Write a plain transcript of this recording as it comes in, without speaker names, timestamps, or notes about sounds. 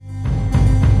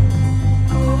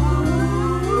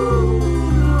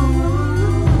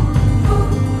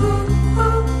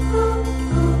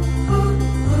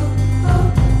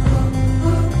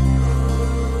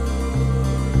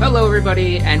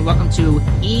everybody, and welcome to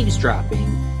Eavesdropping,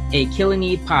 a Killing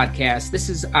Eve podcast. This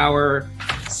is our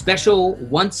special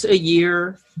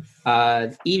once-a-year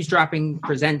Eavesdropping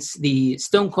presents the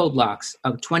Stone Cold Locks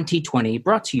of 2020,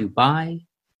 brought to you by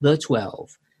The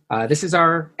 12. This is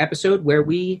our episode where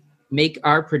we make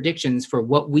our predictions for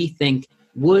what we think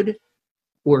would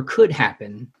or could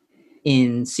happen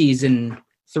in Season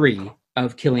 3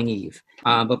 of Killing Eve.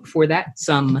 But before that,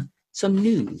 some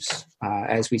news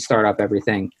as we start up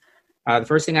everything. The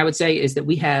first thing I would say is that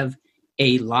we have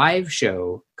a live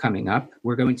show coming up.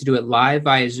 We're going to do it live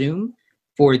via Zoom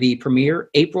for the premiere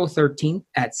April 13th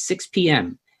at 6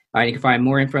 p.m. You can find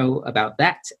more info about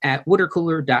that at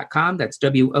woodercooler.com. That's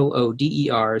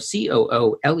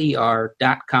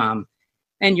WOODERCOOLER.com.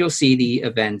 And you'll see the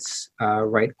events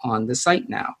right on the site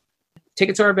now.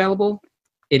 Tickets are available.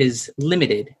 It is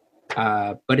limited,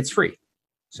 but it's free.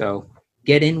 So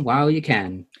get in while you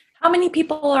can. How many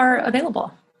people are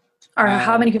available? Or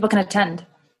how many people can attend?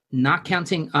 Not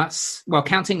counting us. Well,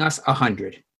 counting us,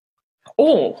 100.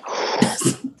 Oh.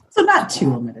 So not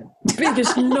too limited.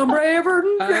 Biggest number I ever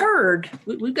heard.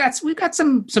 We've got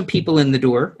some people in the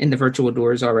door, in the virtual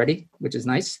doors already, which is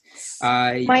nice.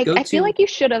 Mike, I feel like you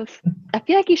should have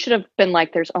been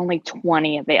like, there's only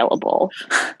 20 available,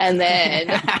 and then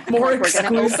more we're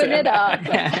going to open it up.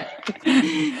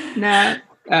 Nah.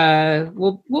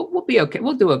 We'll be okay.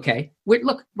 We'll do okay.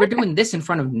 We're doing this in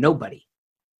front of nobody.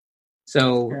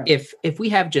 So Yeah. if we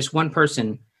have just one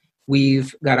person,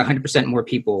 we've got 100% more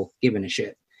people giving a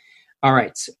shit. All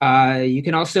right. You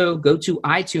can also go to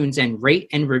iTunes and rate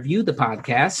and review the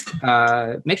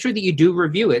podcast. Make sure that you do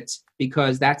review it,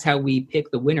 because that's how we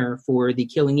pick the winner for the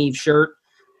Killing Eve shirt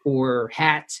or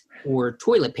hat or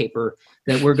toilet paper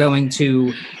that we're going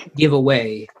to give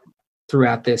away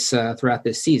throughout this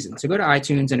season. So go to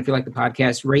iTunes, and if you like the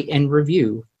podcast, rate and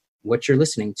review what you're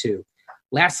listening to.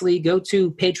 Lastly, go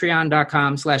to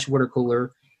patreon.com/watercooler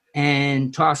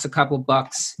and toss a couple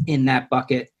bucks in that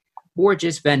bucket, or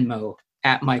just Venmo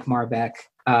at Mike Marback,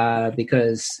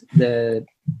 because the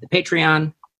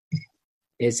Patreon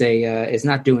is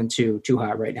not doing too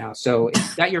hot right now. So if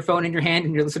you've got your phone in your hand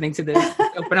and you're listening to this,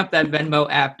 open up that Venmo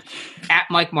app at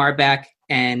Mike Marback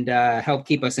and help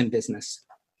keep us in business.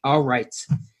 All right.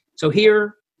 So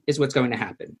here is what's going to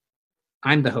happen.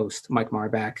 I'm the host, Mike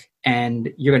Marback,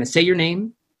 and you're going to say your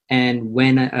name. And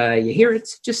when you hear it,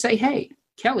 just say, hey.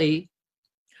 Kelly.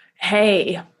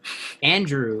 Hey.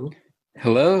 Andrew.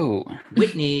 Hello.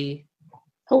 Whitney.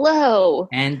 Hello.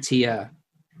 And Tia.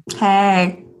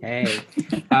 Hey.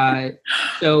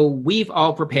 So we've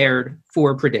all prepared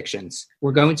for predictions.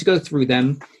 We're going to go through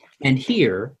them, and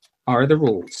here are the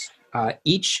rules.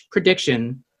 Each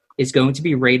prediction is going to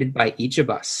be rated by each of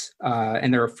us.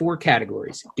 And there are 4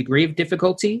 categories: degree of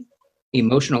difficulty,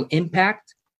 emotional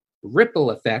impact,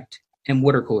 ripple effect, and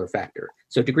water cooler factor.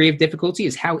 So degree of difficulty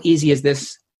is how easy is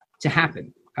this to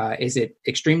happen? Is it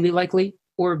extremely likely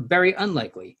or very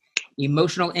unlikely?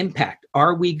 Emotional impact,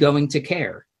 are we going to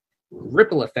care?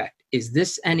 Ripple effect, is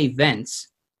this an event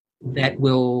that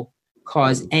will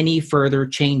cause any further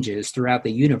changes throughout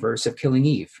the universe of Killing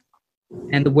Eve?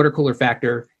 And the water cooler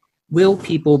factor, will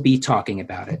people be talking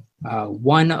about it?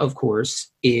 1, of course,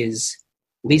 is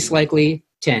least likely.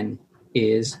 10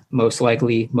 is most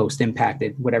likely, most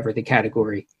impacted, whatever the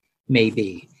category may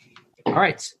be. All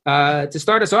right. To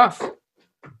start us off,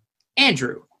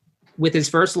 Andrew with his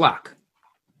first lock.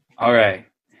 All right.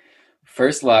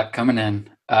 First lock coming in.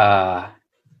 I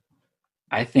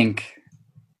think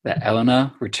that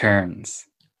Elena returns.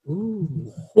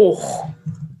 Ooh. Oh.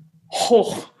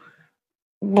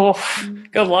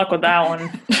 Good luck with that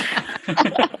one.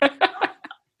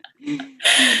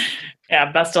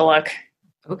 Yeah, best of luck.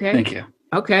 Okay. Thank you.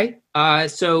 Okay.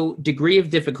 So degree of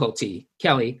difficulty.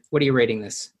 Kelly, what are you rating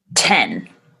this? 10.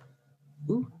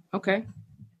 Ooh, okay.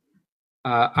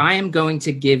 I am going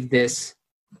to give this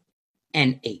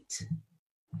an 8.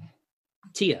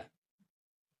 Tia.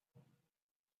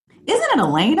 Isn't it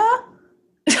Elena?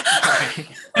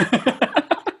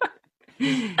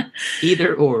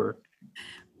 Either or.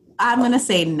 I'm going to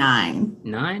say 9.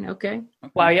 9, okay.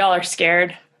 Wow, y'all are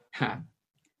scared. Huh.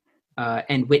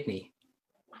 And Whitney.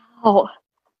 Oh,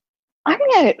 I'm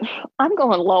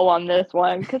going low on this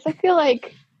one, because I feel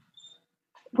like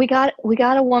we got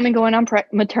a woman going on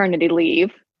maternity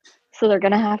leave, so they're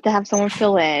gonna have to have someone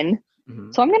fill in.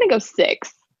 Mm-hmm. So I'm gonna go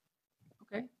 6.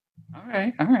 Okay. All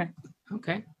right.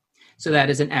 Okay. So that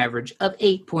is an average of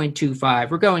 8.25.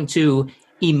 We're going to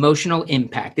emotional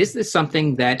impact. Is this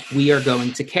something that we are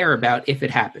going to care about if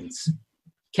it happens?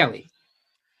 Kelly.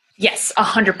 Yes,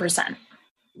 100%.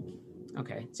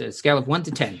 Okay. So a scale of 1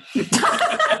 to 10.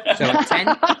 So a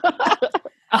 10.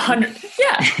 100.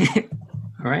 Yeah.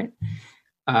 All right.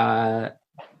 I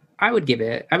would give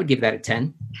that a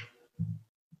 10.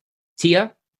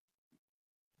 Tia?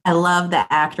 I love the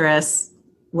actress.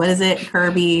 What is it?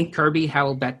 Kirby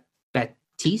Howell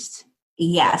Baptiste?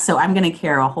 Yeah, so I'm going to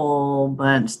care a whole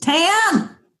bunch.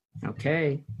 10!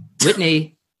 Okay.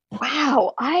 Whitney?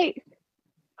 Wow, I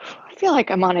feel like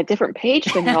I'm on a different page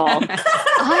than y'all.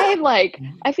 I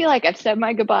feel like I've said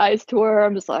my goodbyes to her.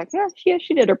 I'm just like, yeah,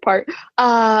 she did her part.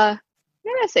 I'm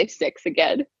gonna say 6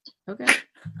 again. Okay.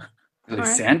 Really All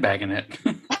right. sandbagging it.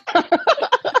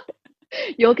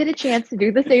 You'll get a chance to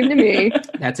do the same to me.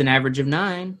 That's an average of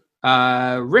 9.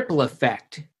 Ripple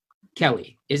effect.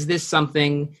 Kelly, is this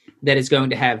something that is going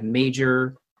to have a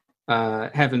major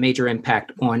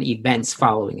impact on events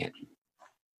following it?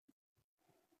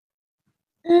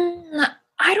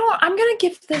 I'm going to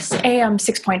give this a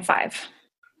 6.5.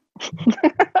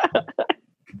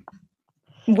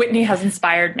 Whitney has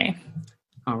inspired me.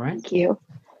 All right. Thank you.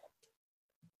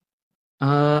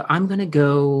 I'm going to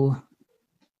go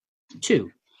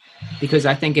 2 because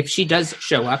I think if she does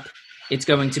show up, it's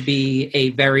going to be a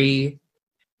very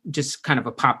just kind of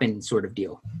a pop-in sort of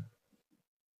deal.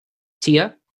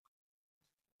 Tia?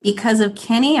 Because of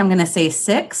Kenny, I'm going to say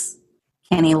 6.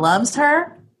 Kenny loves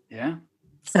her. Yeah.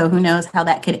 So who knows how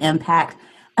that could impact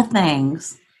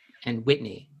things. And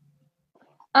Whitney?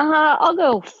 I'll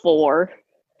go 4.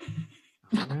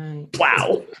 All right.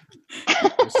 Wow.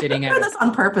 We're sitting I'm at doing this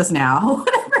on purpose now.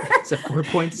 it's a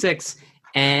 4.6.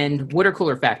 And water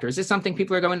cooler factor. Is this something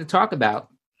people are going to talk about?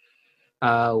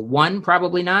 1,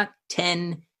 probably not.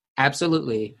 10,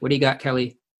 absolutely. What do you got,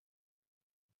 Kelly?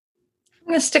 I'm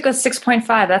going to stick with 6.5.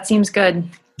 That seems good.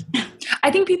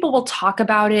 I think people will talk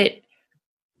about it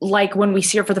like when we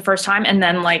see her for the first time, and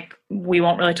then like we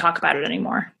won't really talk about it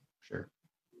anymore. Sure.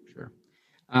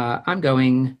 I'm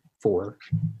going 4.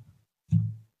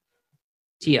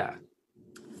 Tia?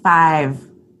 5.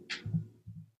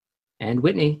 And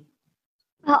Whitney?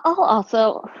 I'll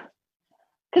also,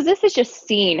 because this is just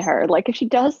seeing her. Like, if she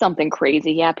does something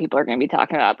crazy, yeah, people are going to be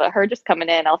talking about it. But her just coming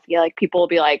in, I'll feel like people will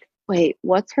be like, wait,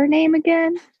 what's her name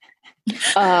again?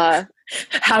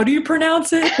 How do you pronounce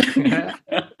it?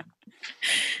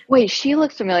 Wait, she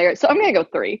looks familiar. So I'm going to go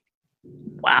 3.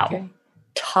 Wow. Okay.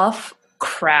 Tough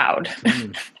crowd.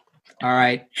 All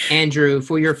right. Andrew,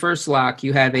 for your first lock,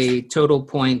 you have a total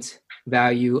point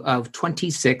value of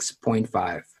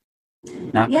 26.5.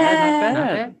 Not Yay.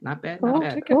 bad. Not bad.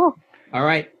 Cool, cool. All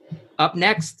right. Up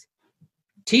next,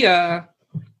 Tia.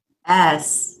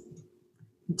 S.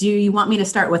 Do you want me to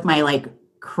start with my like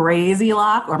crazy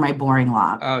lock or my boring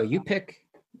lock? Oh, you pick.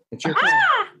 It's your call.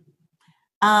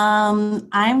 I'm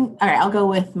all right. I'll go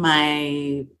with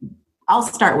I'll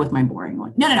start with my boring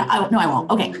one. No, I won't.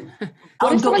 Okay. What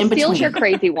I'll if go someone in steals between. your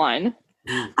crazy one?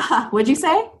 What'd you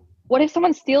say? What if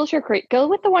someone steals your crazy? Go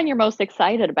with the one you're most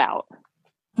excited about.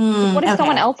 What if Okay.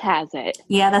 someone else has it?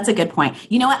 Yeah, that's a good point.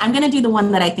 You know what? I'm going to do the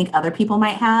one that I think other people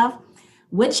might have,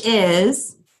 which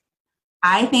is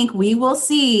I think we will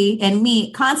see and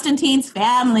meet Constantine's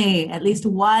family, at least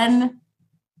one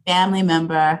family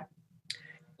member.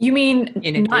 You mean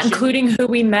In not addition- including who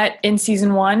we met in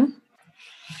season 1?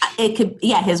 It could,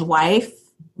 his wife.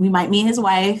 We might meet his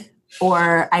wife,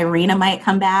 or Irina might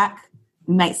come back.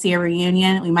 We might see a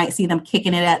reunion. We might see them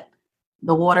kicking it at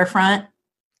the waterfront.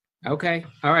 Okay.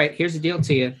 All right. Here's the deal,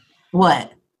 Tia.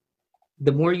 What?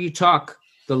 The more you talk,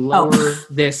 the lower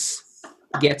this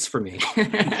gets for me.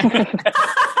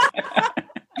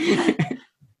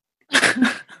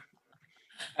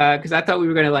 Because I thought we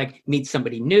were going to like meet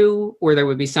somebody new, or there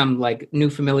would be some like new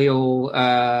familial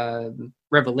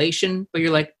revelation. But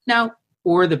you're like, no.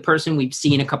 Or the person we've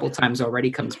seen a couple times already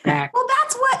comes back. Well,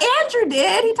 that's what Andrew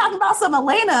did. He talked about some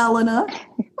Elena. Well,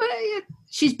 yeah,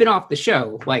 she's been off the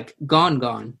show, like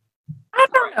gone. I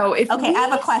don't know. If Okay, I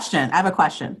have a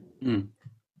question. Mm.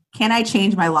 Can I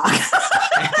change my lock?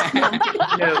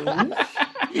 No.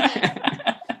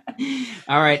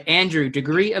 All right, Andrew,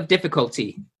 degree of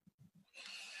difficulty.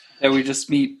 That we just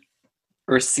meet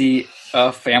or see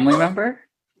a family member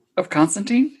of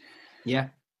Constantine? Yeah.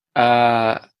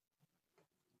 I'll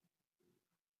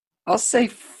say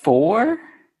 4.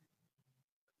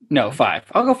 No,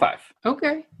 5. I'll go 5.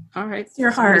 Okay. All right. It's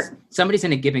your heart. Somebody's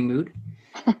in a giving mood.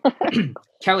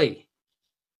 Kelly.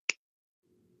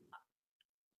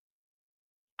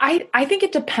 I think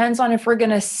it depends on if we're going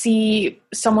to see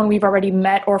someone we've already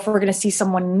met or if we're going to see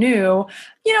someone new.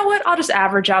 You know what? I'll just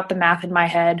average out the math in my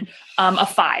head. A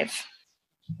 5.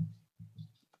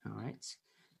 All right.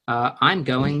 I'm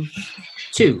going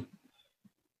 2.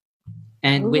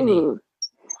 And Whitney. Ooh.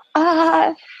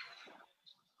 I'll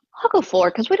I'll go 4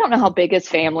 because we don't know how big his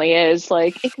family is.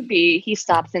 Like, it could be he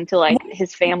stops into like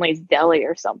his family's deli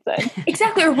or something.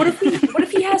 Exactly. Or what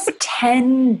if he has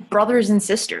 10 brothers and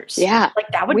sisters? Yeah, like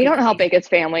that would. We be don't know how crazy. big his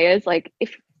family is. Like,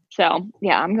 if so,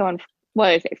 yeah, I'm going.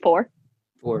 What is it? 4.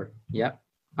 4. Yep.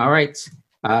 All right.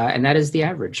 And that is the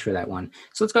average for that one.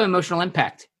 So let's go emotional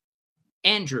impact.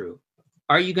 Andrew,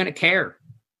 are you going to care?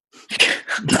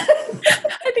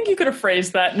 I think you could have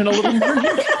phrased that in a little more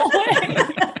neutral way.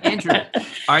 Andrew,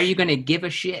 are you going to give a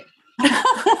shit?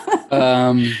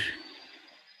 I'm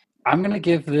going to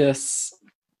give this,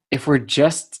 if we're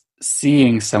just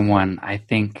seeing someone, I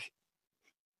think.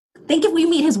 Think if we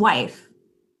meet his wife,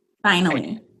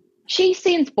 finally. She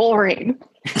seems boring.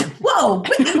 Whoa.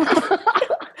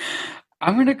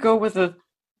 I'm going to go with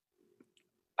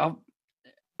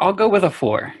I'll go with a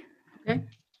 4. Okay.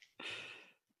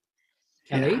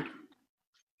 Kelly?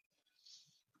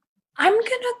 I'm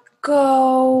gonna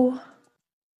go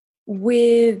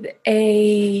with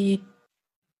a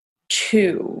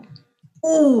 2.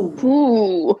 Ooh.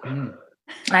 Ooh, Mm,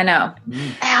 I know.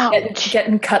 mm, ouch.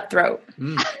 Getting cutthroat.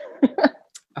 mm.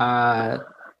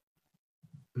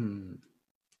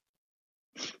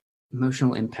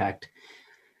 Emotional impact.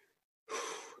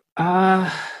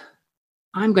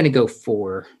 I'm going to go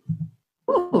 4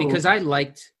 Ooh. because I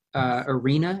liked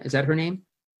Irina. Is that her name?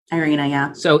 Irina,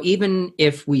 yeah. So even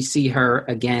if we see her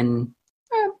again,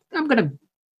 I'm going to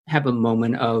have a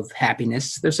moment of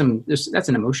happiness. That's an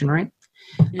emotion, right?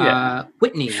 Yeah.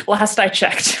 Whitney. Last I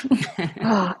checked.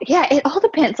 Oh, yeah, it all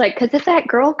depends. Like, because if that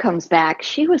girl comes back,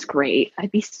 she was great.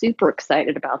 I'd be super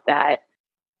excited about that.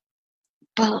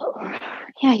 But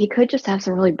yeah, he could just have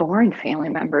some really boring family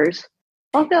members.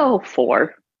 I'll go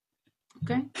 4.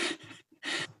 Okay.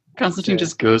 Constantine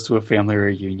just goes to a family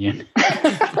reunion.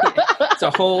 It's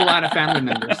a whole lot of family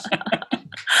members.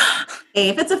 Hey,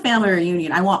 if it's a family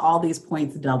reunion, I want all these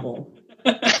points double.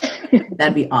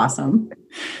 That'd be awesome.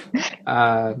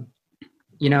 I'll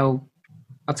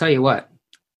tell you what.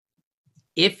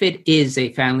 If it is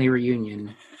a family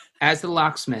reunion, as the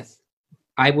locksmith,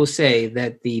 I will say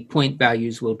that the point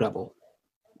values will double.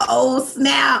 Oh,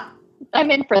 snap.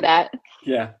 I'm in for that.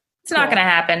 Yeah. It's not gonna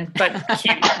happen, but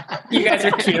cute. You guys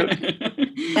are cute.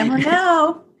 Never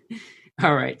know.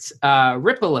 All right.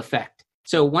 Ripple effect.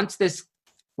 So once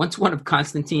one of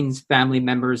Constantine's family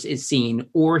members is seen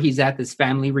or he's at this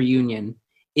family reunion,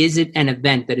 is it an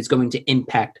event that is going to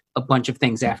impact a bunch of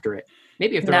things after it?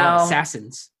 Maybe if they're all No.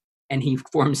 assassins and he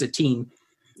forms a team.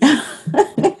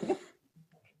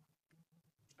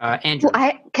 Andrew.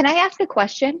 Well, can I ask a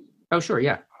question? Oh, sure.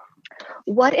 Yeah.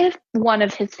 What if one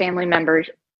of his family members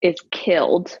is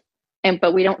killed,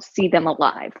 but we don't see them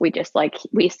alive? We just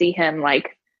we see him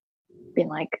being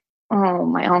like, "Oh,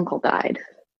 my uncle died."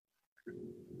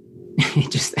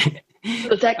 Just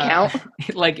Does that count?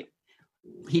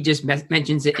 He just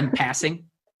mentions it in passing.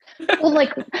 Well,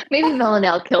 maybe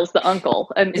Villanelle kills the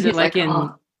uncle, and Is he's it like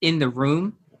 "Oh." in the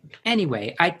room?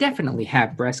 Anyway, I definitely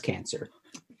have breast cancer.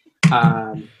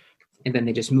 And then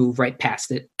they just move right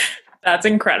past it. That's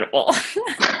incredible.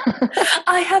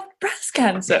 I have breast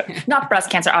cancer. Not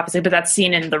breast cancer, obviously, but that's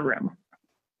seen in the room.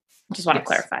 Just want to Yes.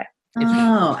 clarify.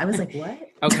 Oh, I was like, what?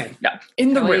 Okay. No,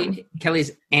 in the room. Kelly's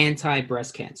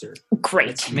anti-breast cancer. Great.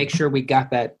 Let's make sure we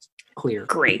got that clear.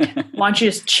 Great. Why don't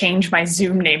you just change my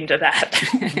Zoom name to that?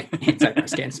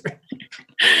 Anti-breast cancer.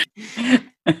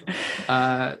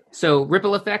 So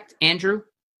ripple effect, Andrew.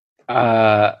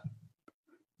 Okay,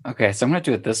 so I'm going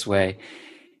to do it this way.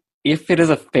 If it is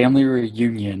a family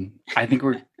reunion, I think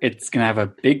it's going to have a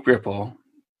big ripple,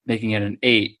 making it an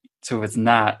 8. So if it's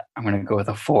not, I'm going to go with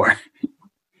a 4.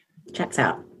 Checks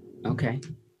out. Okay.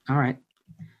 All right.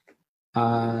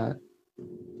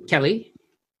 Kelly.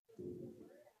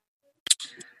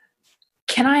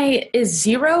 Is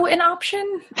 0 an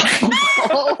option?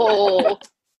 Oh,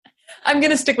 I'm going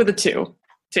to stick with a 2.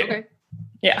 2. Okay.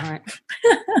 Yeah. All right.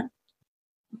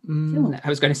 I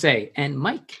was going to say, and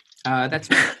Mike. That's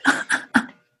me.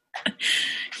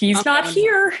 He's not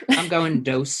here. I'm going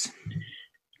dose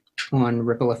on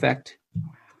ripple effect.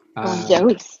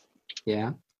 dose.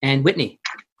 Yeah. And Whitney.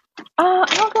 I'll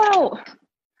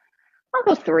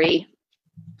go 3.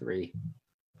 3.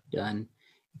 Done.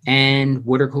 And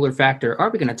water cooler factor. Are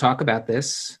we going to talk about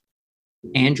this?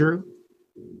 Andrew?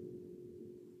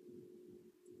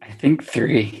 I think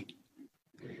 3.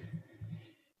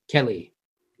 Kelly?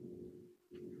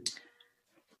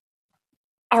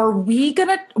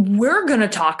 We're gonna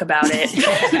talk about it.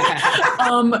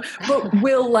 But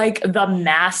will the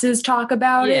masses talk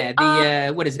about it?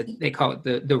 Yeah, what is it? They call it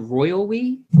the royal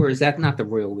we? Or is that not the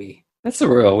royal we? That's the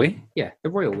royal we. Yeah, the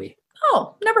royal we.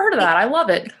 Oh, never heard of that. I love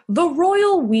it. The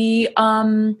royal we.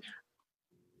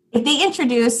 If they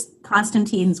introduce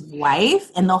Constantine's wife,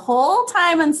 and the whole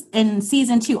time in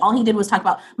season 2, all he did was talk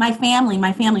about my family,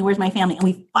 where's my family? And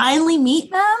we finally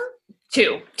meet them.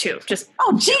 Two. Just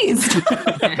Oh, geez.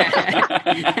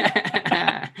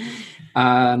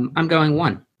 I'm going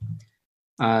 1.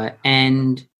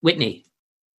 And Whitney.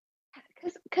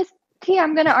 Because T,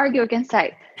 I'm going to argue against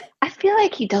that. I feel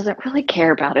like he doesn't really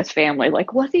care about his family.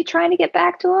 Like, was he trying to get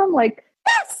back to him? Like,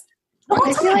 Yes.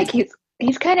 I feel like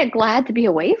he's kind of glad to be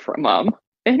away from them.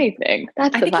 Anything.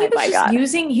 That's I the think he vibe was I got. he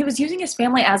was using his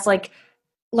family as like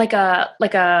a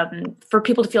for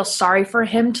people to feel sorry for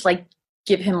him, to like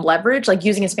give him leverage, like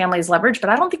using his family as leverage, but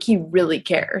I don't think he really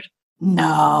cared.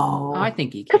 No. Oh, I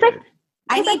think he 'Cause cared.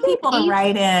 I need think people to Eve-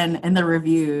 write in the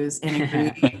reviews and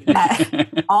agree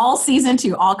that all season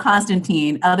 2, all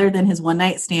Constantine, other than his one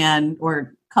night stand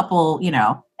or couple,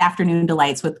 afternoon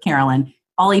delights with Carolyn,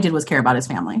 all he did was care about his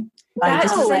family.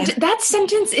 That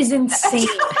sentence is insane.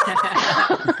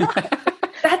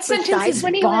 That sentence Besides is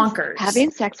when he was bonkers.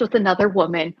 having sex with another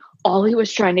woman, all he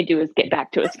was trying to do is get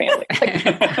back to his family. Like,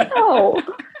 no.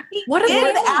 What a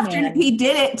did man. after he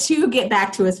did it to get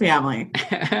back to his family.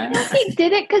 He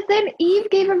did it because then Eve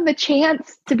gave him the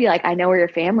chance to be like, I know where your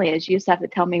family is. You just have to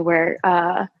tell me where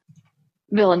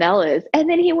Villanelle is. And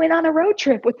then he went on a road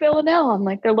trip with Villanelle on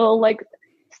like their little like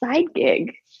side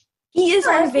gig. He is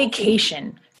on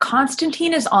vacation.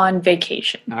 Constantine is on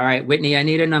vacation. All right, Whitney, I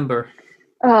need a number.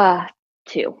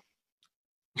 2.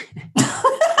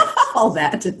 All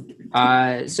that.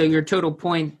 So your total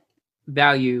point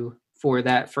value for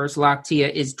that first lock, Tia,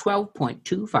 is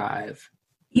 12.25.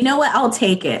 You know what? I'll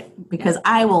take it because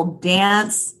I will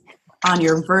dance on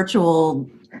your virtual.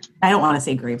 I don't want to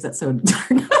say graves. That's so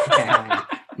dark.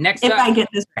 Next If up, I get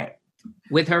this right.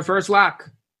 with her first lock,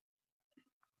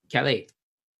 Kelly.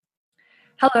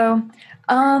 Hello.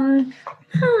 I'm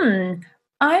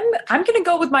gonna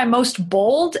go with my most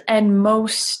bold and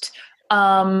most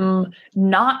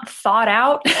not thought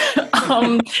out.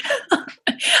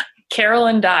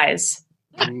 Carolyn dies.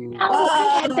 Ooh.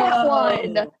 I had that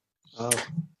one. Oh.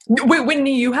 Wait,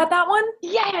 Whitney, you had that one?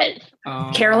 Yes. Oh.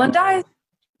 Carolyn dies?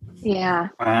 Yeah.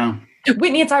 Wow.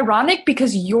 Whitney, it's ironic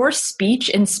because your speech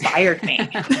inspired me.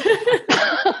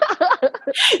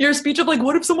 Your speech of like,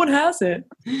 what if someone has it?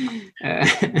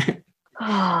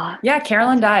 Yeah,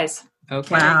 Carolyn dies.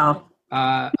 Okay. Wow.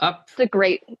 Up. It's a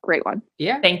great one.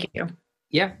 Yeah. Thank you.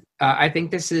 Yeah. I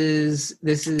think this is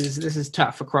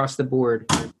tough across the board.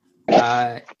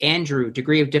 Andrew,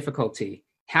 degree of difficulty.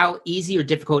 How easy or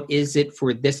difficult is it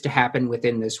for this to happen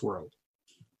within this world?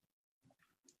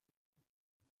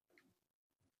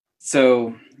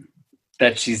 So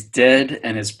that she's dead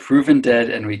and is proven dead,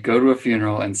 and we go to a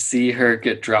funeral and see her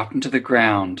get dropped into the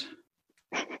ground.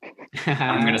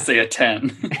 I'm going to say a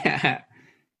 10.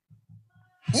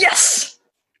 Yes!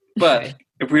 But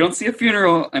if we don't see a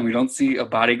funeral and we don't see a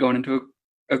body going into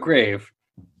a grave,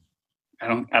 I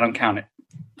don't count it.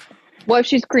 What if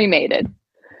she's cremated?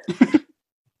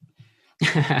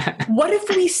 What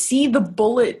if we see the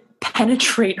bullet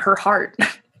penetrate her heart?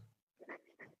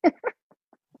 It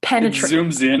Penetrate.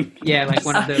 zooms in. Yeah, like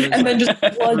one of those. And then just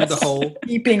through blood the hole.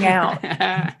 seeping out.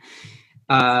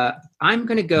 I'm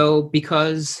going to go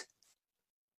because,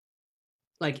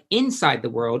 like, inside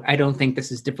the world, I don't think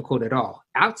this is difficult at all.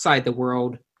 Outside the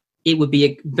world, it would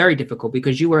be very difficult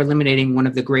because you are eliminating one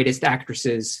of the greatest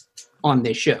actresses on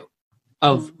this show,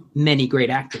 of many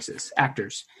great actors.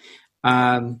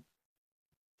 But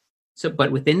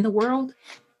within the world,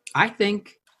 I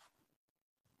think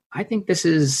this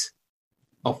is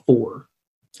a 4.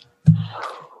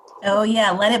 Oh yeah,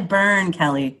 let it burn,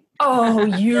 Kelly. Oh,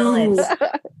 you.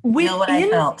 Feel what I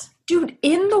felt. Dude,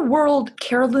 in the world,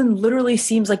 Carolyn literally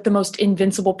seems like the most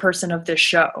invincible person of this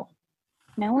show.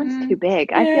 No one's too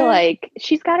big. I feel like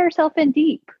she's got herself in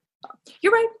deep.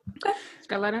 You're right. Okay. It's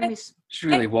got a lot of enemies. She's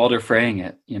really Walter Freying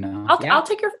it, you know. I'll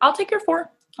take your 4. I'll take your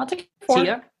 4.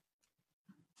 Tia?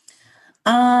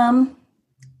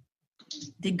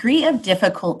 Degree of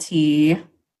difficulty.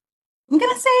 I'm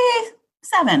gonna say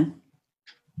 7.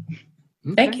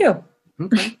 Thank you.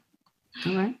 Okay.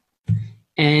 All right.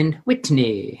 And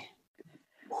Whitney.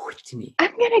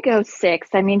 I'm going to go 6.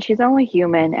 I mean, she's only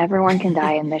human. Everyone can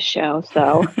die in this show.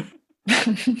 So,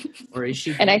 Or is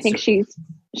she? and I think she's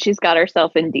got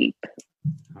herself in deep.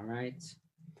 All right.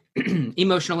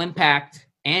 Emotional impact.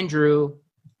 Andrew.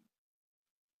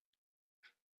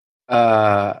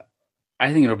 I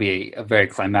think it'll be a very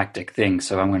climactic thing,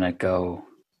 so I'm going to go.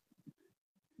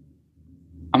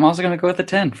 I'm also going to go with a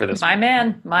 10 for this. My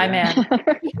man.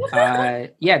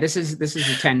 Yeah, this is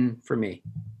a 10 for me.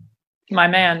 My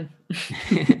man.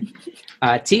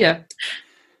 Tia.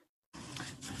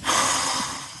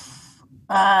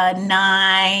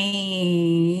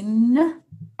 9.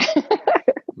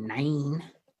 9.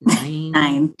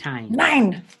 9. Times.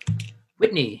 9.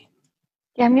 Whitney.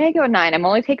 Yeah, I'm gonna go 9. I'm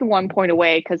only taking 1 point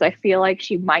away because I feel like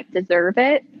she might deserve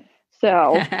it.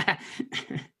 So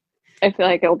I feel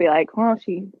like it'll be like, well,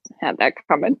 she had that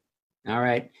coming. All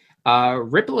right.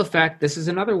 Ripple effect. This is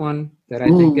another one that I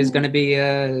think is going to be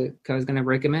going to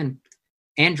break him in.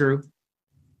 Andrew.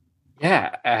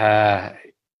 Yeah.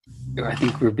 I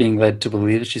think we're being led to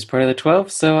believe that she's part of the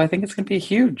 12, so I think it's going to be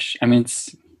huge. I mean,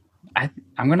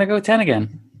 I'm going to go 10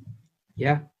 again.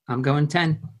 Yeah, I'm going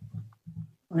 10.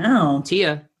 Wow.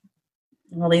 Tia.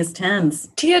 All these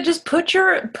 10s. Tia, just put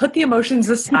the emotions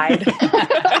aside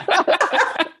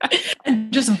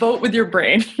and just vote with your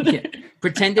brain. Yeah.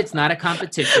 Pretend it's not a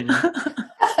competition.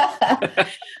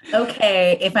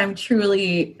 Okay, if I'm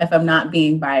not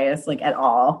being biased, like at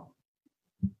all.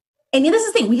 And this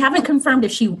is the thing, we haven't confirmed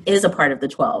if she is a part of the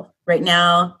 12. Right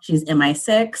now, she's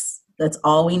MI6. That's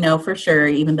all we know for sure,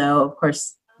 even though, of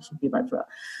course, she should be part of the 12.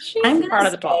 She's I'm going part to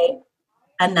of the 12. say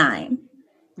a 9.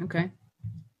 Okay.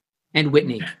 And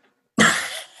Whitney.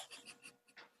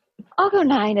 I'll go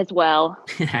 9 as well.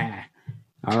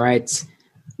 All right.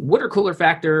 Water cooler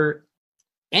factor.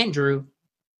 Andrew.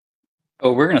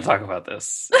 Oh, we're going to talk about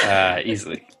this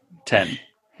easily. 10.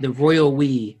 The royal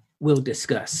we will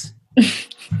discuss.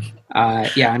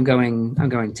 Yeah, I'm going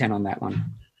 10 on that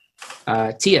one.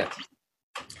 Tia.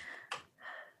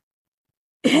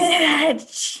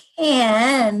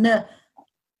 10.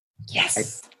 Yes. I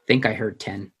think I heard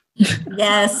 10.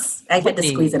 Yes, I had to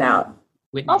squeeze it out.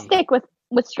 Whitney. I'll stick with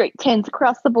straight 10s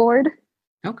across the board.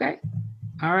 Okay.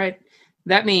 All right.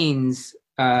 That means,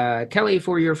 Kelly,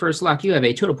 for your first lock, you have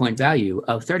a total point value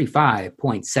of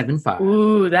 35.75.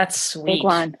 Ooh, that's sweet. Big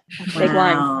one. Big one.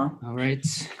 Wow. All right.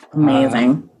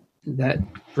 Amazing. That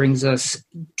brings us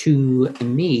to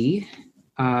me.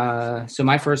 So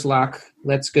my first lock,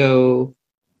 let's go.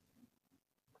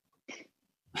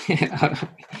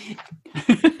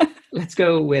 Let's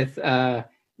go with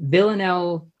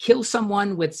Villanelle kill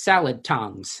someone with salad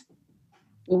tongs.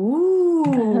 Ooh.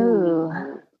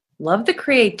 Ooh. Love the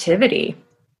creativity.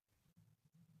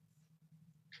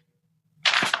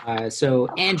 So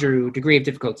Andrew, degree of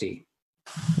difficulty.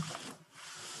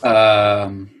 I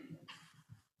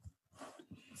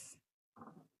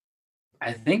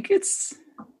think it's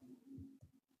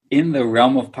in the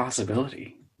realm of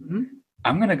possibility. Mm-hmm.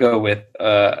 I'm going to go with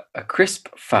a crisp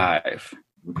 5.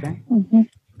 Okay. Mhm.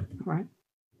 All right.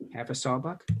 Half a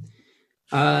sawbuck.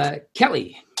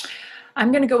 Kelly.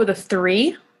 I'm going to go with a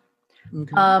 3.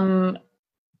 Okay.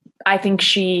 I think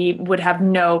she would have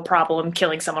no problem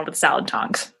killing someone with salad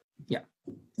tongs. Yeah.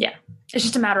 Yeah. It's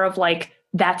just a matter of like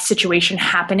that situation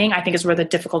happening, I think is where the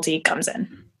difficulty comes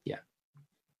in. Yeah.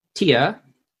 Tia.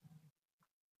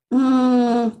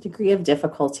 Degree of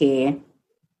difficulty.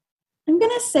 I'm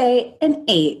going to say an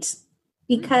 8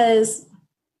 because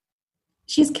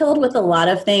she's killed with a lot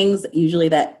of things usually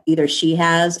that either she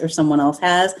has or someone else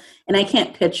has. And I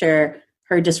can't picture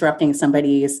her disrupting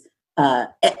somebody's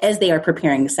as they are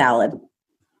preparing the salad.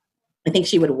 I think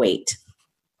she would wait.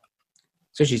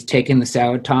 So she's taken the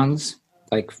salad tongs,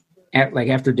 like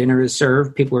after dinner is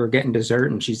served, people are getting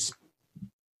dessert, and she's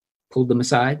pulled them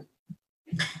aside.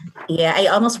 Yeah, I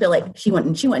almost feel like she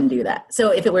wouldn't do that.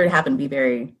 So if it were to happen, be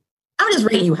very. I'm just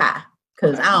rating you high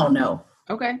because I don't know.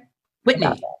 Okay, Whitney.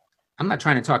 I'm not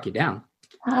trying to talk you down.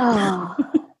 Oh.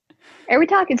 Are we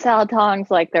talking salad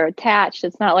tongs like they're attached?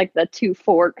 It's not like the 2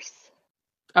 forks.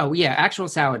 Oh yeah, actual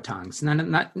salad tongs,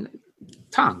 not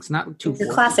tongs, not two.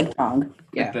 Your classic tong.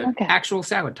 Yeah, Okay. actual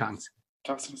salad tongs.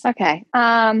 Okay.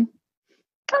 I'll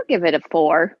give it a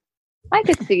 4. I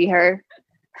could see her,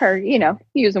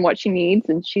 using what she needs,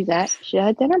 and she's at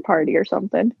a dinner party or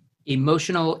something.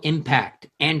 Emotional impact,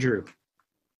 Andrew.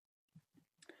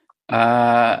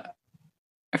 I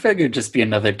feel like it would just be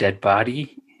another dead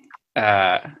body.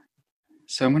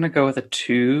 So I'm going to go with a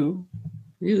 2.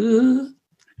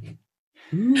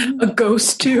 A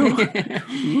ghost too.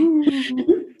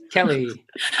 Kelly.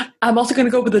 I'm also going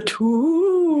to go with a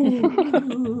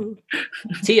 2.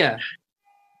 Tia.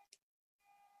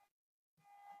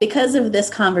 Because of this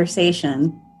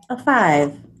conversation, a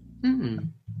 5.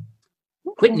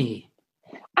 Whitney.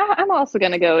 I'm also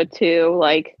going to go with 2.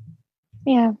 Like,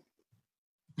 yeah.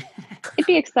 It'd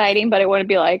be exciting, but it wouldn't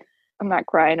be like, I'm not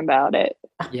crying about it.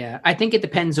 Yeah, I think it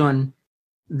depends on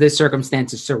the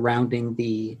circumstances surrounding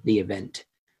the event.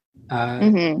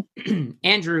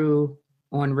 Andrew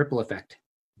on ripple effect.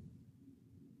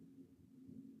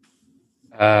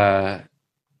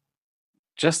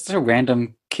 just a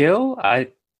random kill.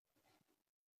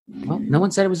 Well, no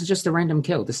one said it was just a random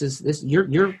kill.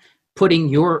 You're putting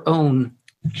your own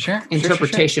Sure.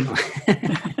 interpretation. But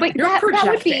You're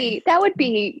that would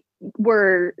be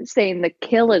we're saying the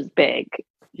kill is big.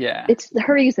 Yeah. It's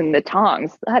her using the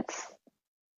tongs. That's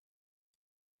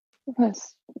I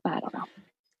don't know.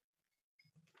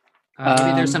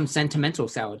 Maybe there's some sentimental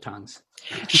salad tongs.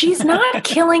 She's not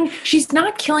killing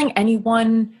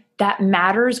anyone that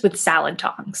matters with salad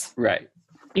tongs. Right.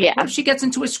 Yeah. What if she gets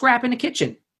into a scrap in the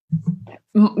kitchen?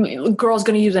 Girl's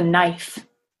gonna use a knife.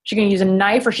 She's gonna use a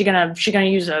knife, or she's gonna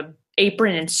use a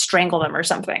apron and strangle them or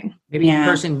something. Maybe the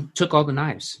person took all the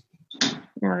knives.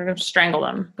 We're gonna strangle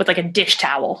them with like a dish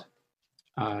towel.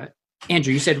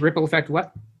 Andrew, you said ripple effect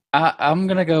what? I'm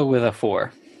going to go with a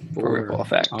 4 for ripple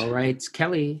effect. All right.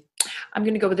 Kelly. I'm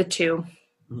gonna go with a 2.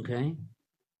 Okay.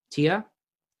 Tia?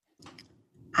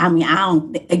 I mean, I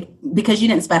don't, because you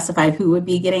didn't specify who would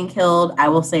be getting killed, I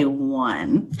will say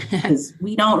 1. Because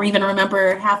we don't even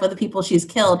remember half of the people she's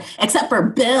killed, except for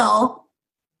Bill.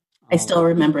 I still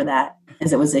remember that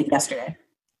as it was yesterday.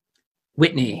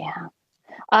 Whitney. Yeah.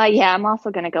 Yeah, I'm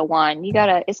also gonna go 1.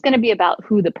 It's gonna be about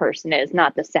who the person is,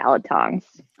 not the salad tongs.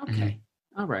 Okay.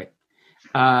 All right.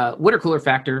 Water cooler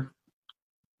factor.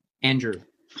 Andrew.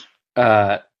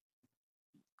 7.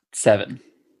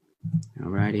 All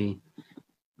righty.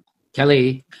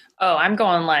 Kelly. Oh, I'm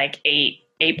going like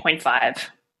 8.5. 5.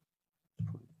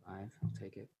 I'll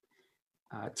take it.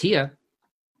 Tia.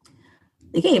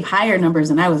 They gave higher numbers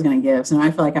than I was going to give, so now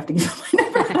I feel like I have to give my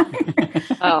number.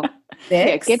 Oh, 6.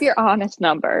 yeah, give your honest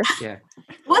number. Yeah.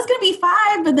 It was going to be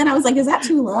 5, but then I was like, is that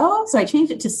too low? So I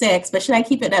changed it to 6, but should I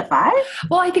keep it at 5?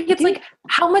 Well, I think it's like,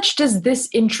 how much does this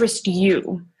interest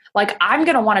you? Like, I'm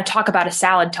going to want to talk about a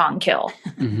salad tong kill.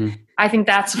 Mm-hmm. I think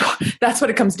that's what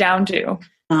it comes down to.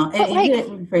 You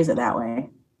didn't phrase it that way.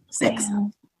 6. Yeah.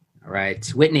 All right.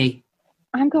 Whitney.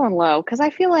 I'm going low because I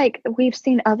feel like we've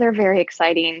seen other very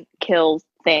exciting kills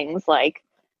things. Like,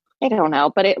 I don't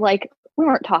know, but we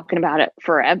weren't talking about it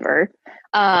forever.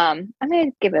 I'm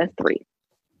gonna give it a 3.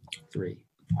 3.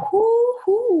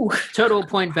 Woo-hoo. Total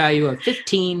point value of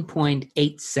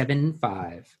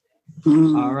 15.875.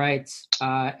 All right.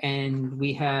 And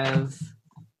we have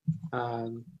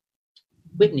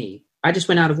Whitney. I just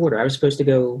went out of order. I was supposed to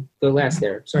go last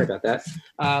there. Sorry about that.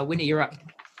 Whitney, you're up.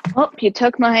 Oh, you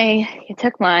took mine,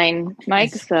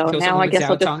 Mike. So now I guess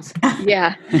I'll just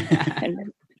yeah.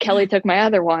 And Kelly took my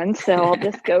other one, so I'll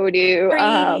just go to.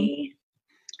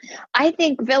 I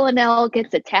think Villanelle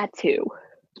gets a tattoo.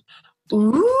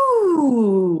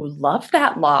 Ooh, love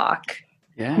that lock.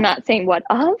 Yeah. I'm not saying what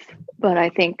of, but I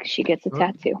think she gets a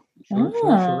tattoo.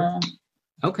 Sure.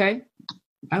 Okay.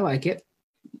 I like it.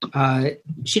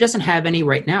 She doesn't have any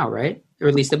right now, right? Or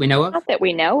at least that we know of? Not that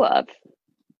we know of.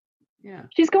 Yeah.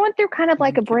 She's going through kind of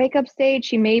like a breakup stage.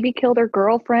 She maybe killed her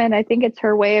girlfriend. I think it's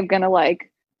her way of gonna I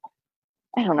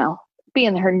don't know,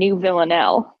 being her new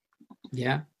Villanelle.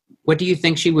 Yeah. What do you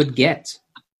think she would get?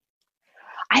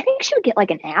 I think she would get like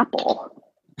an apple.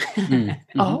 Mm-hmm.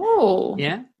 Oh.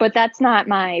 Yeah? But that's not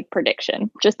my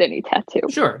prediction. Just any tattoo.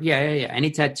 Sure. Yeah.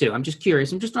 Any tattoo. I'm just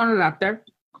curious. I'm just throwing it out there.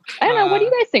 I don't know. What do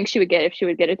you guys think she would get if she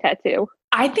would get a tattoo?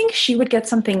 I think she would get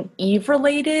something Eve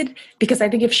related, because I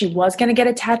think if she was going to get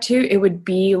a tattoo, it would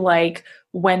be like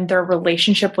when their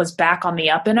relationship was back on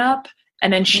the up and up,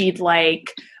 and then she'd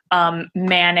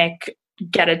manic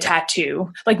get a tattoo,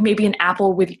 like maybe an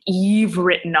apple with Eve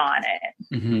written on it.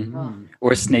 Mm-hmm.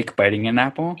 Or a snake biting an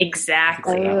apple.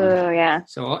 Exactly. Oh, yeah.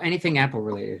 So anything Apple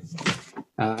related.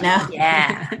 No.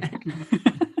 Yeah.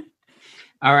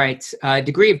 All right.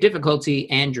 Degree of difficulty,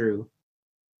 Andrew.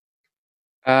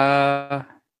 I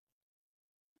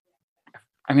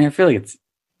mean, I feel like it's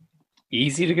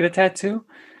easy to get a tattoo.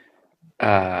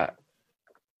 But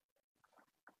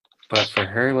for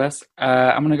her, less.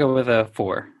 I'm gonna go with a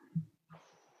 4.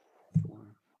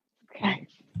 Okay.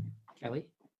 Kelly?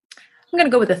 I'm going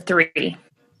to go with a 3.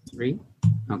 3.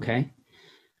 Okay.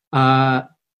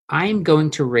 I'm going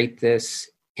to rate this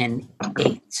an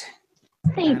 8.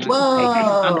 Thank you.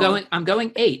 Whoa. I'm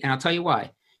going 8, and I'll tell you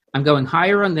why. I'm going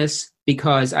higher on this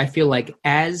because I feel like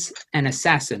as an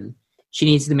assassin, she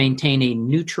needs to maintain a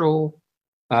neutral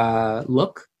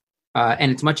look,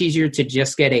 and it's much easier to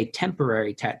just get a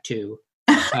temporary tattoo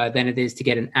than it is to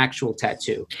get an actual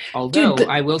tattoo. Although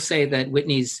I will say that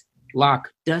Whitney's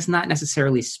lock does not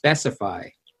necessarily specify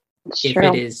if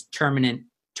it is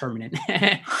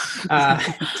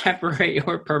temporary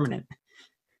or permanent.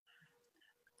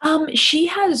 She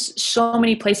has so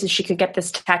many places she could get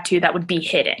this tattoo that would be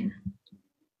hidden.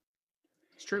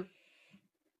 It's true.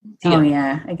 Oh,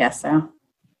 yeah, I guess so.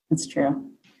 That's true.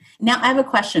 Now, I have a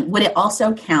question. Would it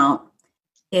also count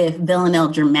if Villanelle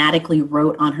dramatically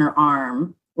wrote on her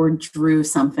arm or drew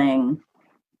something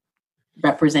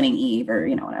representing Eve or,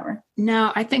 whatever?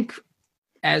 No, I think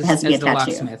as It has to be the a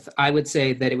tattoo. locksmith, I would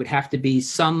say that it would have to be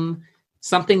something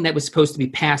that was supposed to be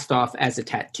passed off as a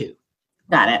tattoo.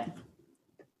 Got it.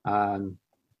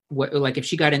 Like if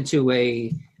she got into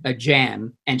a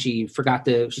jam and she's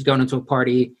going into a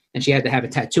party and she had to have a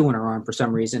tattoo on her arm for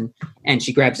some reason, and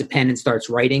she grabs a pen and starts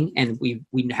writing, and we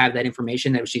have that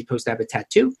information that she's supposed to have a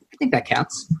tattoo. I think that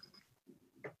counts.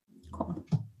 Cool.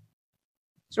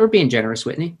 So we're being generous,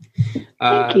 Whitney.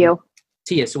 Thank you.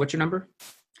 Tia, so what's your number?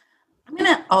 I'm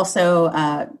going to also,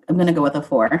 I'm going to go with a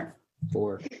 4.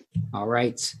 4. All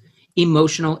right.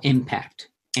 Emotional impact.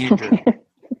 Andrew.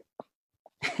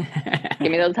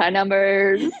 Give me those high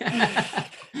numbers.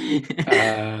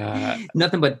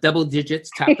 Nothing but double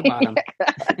digits, top to bottom.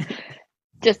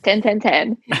 Just 10, 10,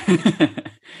 10.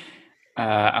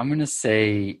 I'm going to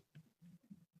say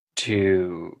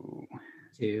 2.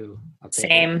 2. I'll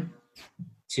take Same. it.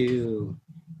 2.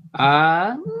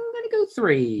 I'm going to go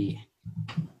 3.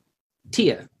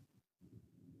 Tia.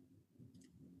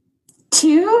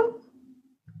 2?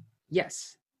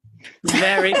 Yes.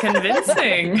 Very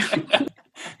convincing.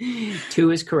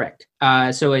 2 is correct.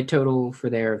 So a total for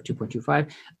there of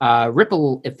 2.25.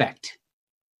 Ripple effect.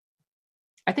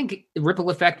 I think ripple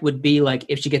effect would be like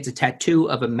if she gets a tattoo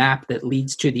of a map that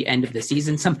leads to the end of the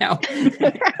season somehow.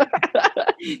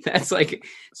 That's like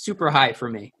super high for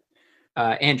me.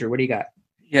 Andrew, what do you got?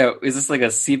 Yeah, is this like a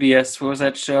CBS? What was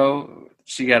that show?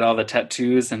 She got all the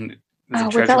tattoos and there's a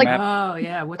Was treasure that like map. Oh,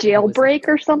 yeah. What the hell was Jailbreak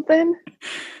or something?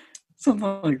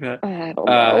 Something like that. I don't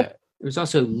know. There was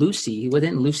also Lucy.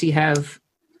 Didn't Lucy have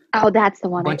Oh, that's the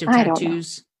a one. bunch of I don't know.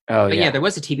 tattoos? Oh But yeah. yeah, there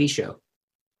was a TV show.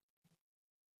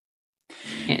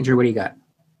 Andrew, what do you got?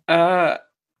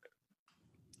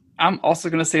 I'm also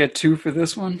gonna say a 2 for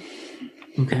this one.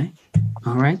 Okay.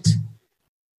 All right.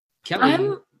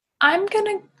 Kelly. I'm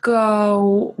gonna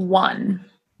go 1.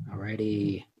 All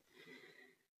righty.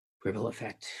 Ripple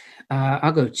effect.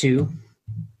 I'll go 2.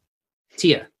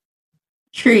 Tia.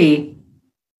 3.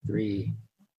 3.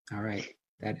 All right.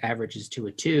 That averages to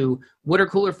a 2. Water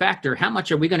cooler factor. How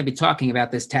much are we going to be talking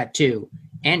about this tattoo?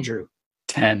 Andrew.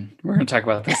 10. We're gonna talk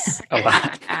about this a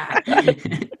lot.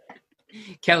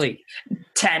 Kelly.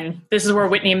 10. This is where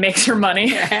Whitney makes her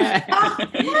money.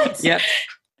 What? Yep.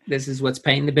 This is what's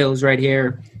paying the bills right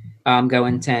here. I'm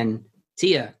going 10.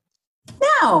 Tia.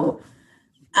 No.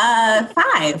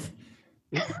 5.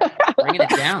 Bringing it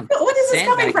down. What is this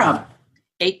coming Sandbagging. from?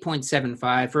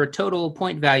 8.75 for a total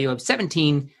point value of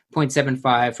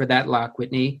 17.75 for that lock,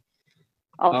 Whitney.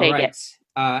 I'll take it.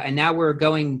 And now we're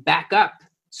going back up.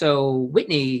 So,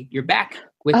 Whitney, you're back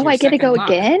with Oh, your I get to second go lock.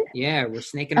 again? Yeah, we're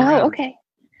snaking around. Oh, okay.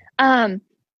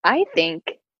 I think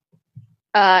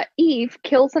Eve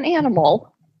kills an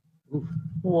animal.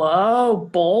 Whoa,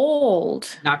 bold.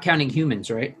 Not counting humans,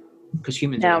 right? Because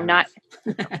humans No, are not.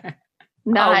 animals.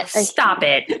 Not Oh, stop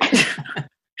it.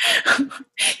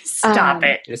 Stop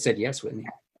it. I said yes, Whitney.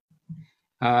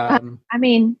 I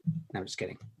mean, No, I'm just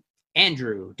kidding.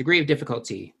 Andrew, degree of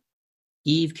difficulty.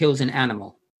 Eve kills an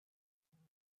animal.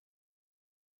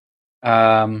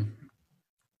 I'll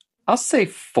say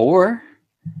 4.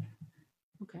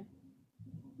 Okay.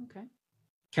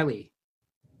 Kelly.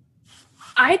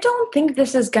 I don't think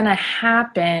this is going to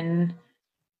happen.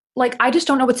 Like, I just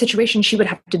don't know what situation she would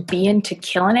have to be in to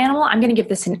kill an animal. I'm going to give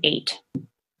this an 8.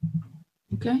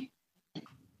 Okay.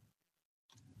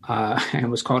 I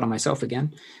was called on myself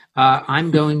again.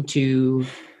 I'm going to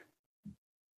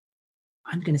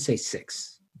say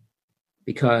 6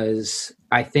 because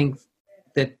I think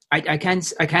that I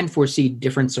can foresee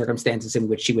different circumstances in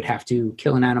which she would have to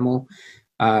kill an animal.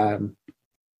 Yeah,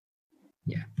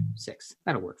 6.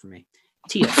 That'll work for me.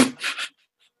 Tia.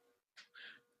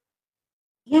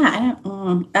 Yeah,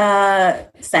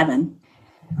 7.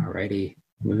 Alrighty.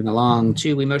 Moving along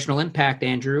to emotional impact,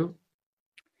 Andrew.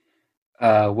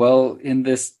 Well, in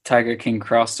this Tiger King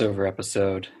crossover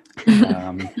episode,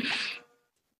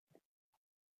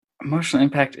 emotional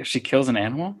impact if she kills an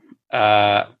animal,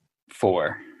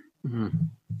 4.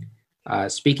 Mm-hmm.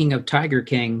 Speaking of Tiger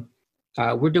King,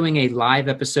 we're doing a live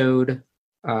episode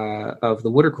of the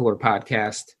Water Cooler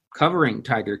podcast covering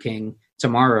Tiger King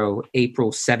tomorrow,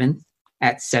 April 7th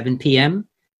at 7 p.m.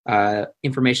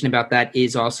 Information about that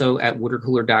is also at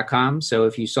watercooler.com. So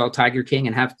if you saw Tiger King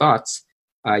and have thoughts,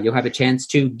 you'll have a chance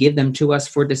to give them to us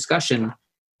for discussion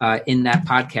in that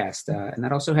podcast. And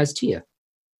that also has Tia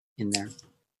in there.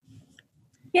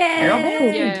 Yay!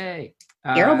 Yay!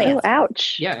 oh,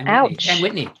 ouch. Yeah, and ouch.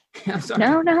 Whitney. I'm sorry.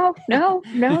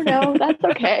 No, that's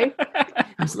okay.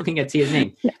 I was looking at Tia's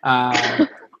name. That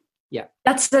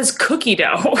says cookie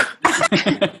dough.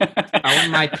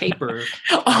 On my paper.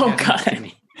 Oh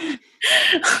God.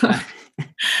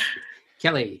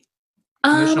 Kelly.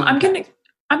 I'm gonna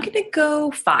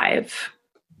go 5.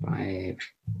 5.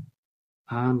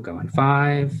 I'm going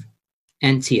 5.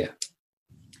 And Tia.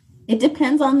 It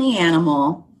depends on the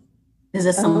animal. Is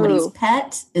this somebody's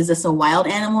pet? Is this a wild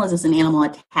animal? Is this an animal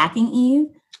attacking Eve?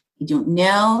 I don't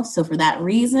know. So for that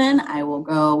reason, I will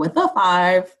go with a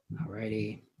 5.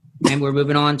 Alrighty. And we're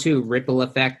moving on to ripple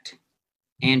effect.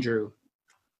 Andrew.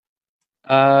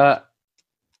 I'm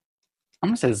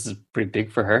gonna say this is pretty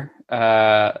big for her.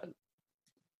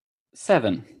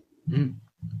 7.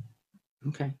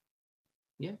 Okay.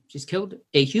 Yeah, she's killed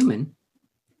a human.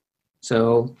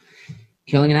 So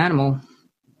killing an animal,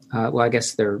 well, I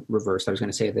guess they're reversed. I was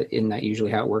going to say that isn't that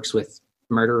usually how it works with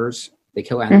murderers? They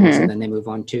kill animals and then they move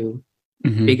on to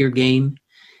bigger game.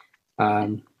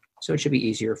 So it should be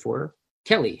easier for her.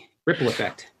 Kelly, ripple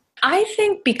effect. I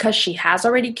think because she has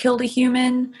already killed a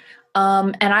human,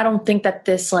 and I don't think that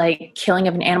this like killing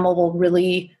of an animal will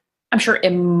really, I'm sure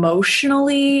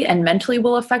emotionally and mentally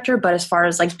will affect her, but as far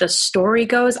as like the story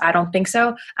goes, I don't think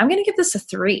so. I'm going to give this a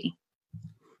 3.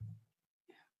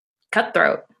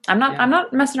 Cutthroat. I'm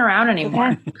not messing around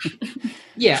anymore.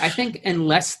 Yeah, I think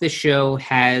unless the show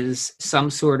has some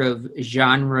sort of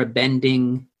genre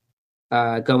bending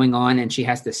going on and she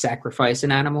has to sacrifice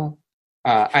an animal,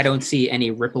 I don't see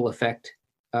any ripple effect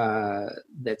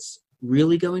that's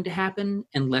really going to happen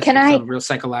unless there's some real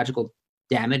psychological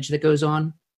damage that goes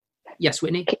on. Yes,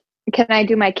 Whitney? Can I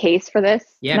do my case for this?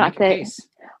 Yeah, make your case.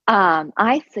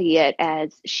 I see it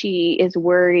as she is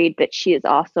worried that she is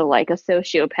also like a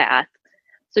sociopath.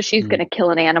 So she's going to kill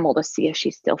an animal to see if she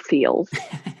still feels.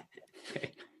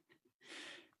 Okay.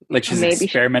 Like she's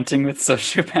experimenting with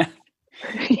sociopath.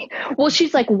 Well,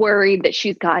 she's like worried that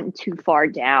she's gotten too far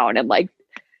down and like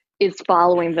is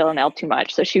following Villanelle too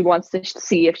much. So she wants to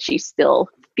see if she still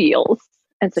feels.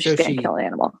 And so she's going to kill an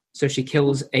animal. So she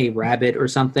kills a rabbit or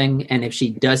something. And if she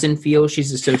doesn't feel,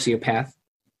 she's a sociopath.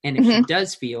 And if she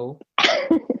does feel,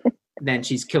 then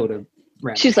she's killed a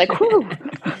rabbit. She's like, whew,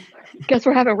 guess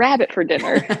we're having rabbit for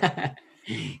dinner.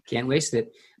 Can't waste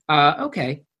it.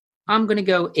 Okay. I'm going to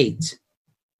go 8.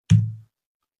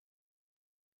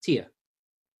 Tia.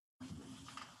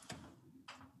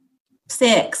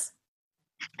 6.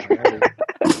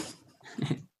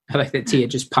 I like that Tia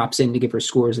just pops in to give her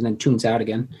scores and then tunes out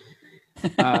again.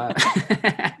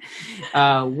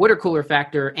 Water cooler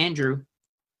factor, Andrew.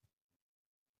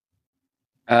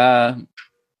 I'm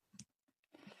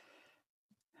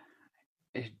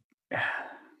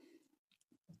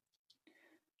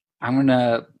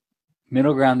gonna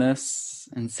middle ground this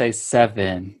and say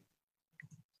 7.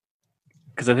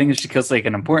 Because I think if she kills like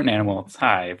an important animal, it's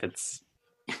high. If it's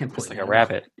just like a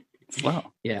rabbit, it's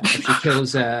low. Yeah, if she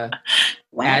kills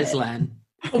Aslan.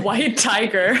 A white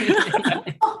tiger.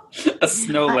 A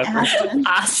snow leopard.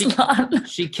 Aslan.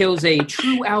 She kills a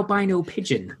true albino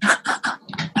pigeon.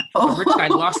 A rich guy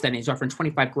lost that and he's offering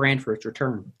 $25,000 for its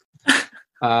return.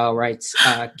 All right.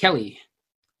 Kelly,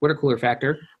 water cooler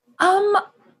factor.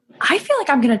 I feel like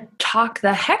I'm going to talk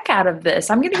the heck out of this.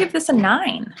 I'm going to give this a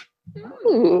 9.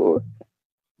 Ooh.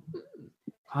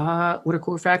 Water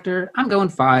cooler factor. I'm going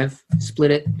 5.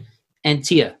 Split it. And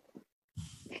Tia.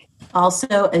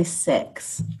 Also a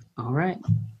 6. All right.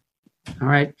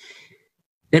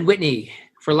 Then Whitney,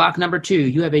 for lock number 2,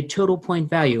 you have a total point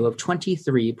value of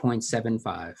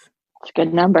 23.75. It's a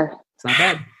good number. It's not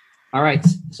bad. All right.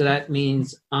 So that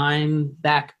means I'm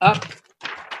back up.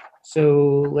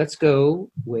 So let's go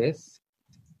with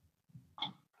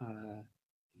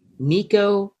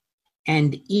Nico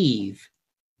and Eve.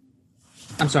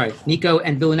 I'm sorry, Nico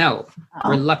and Villanelle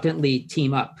reluctantly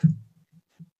team up.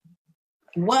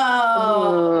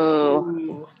 Whoa.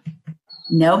 Ooh.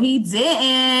 No, he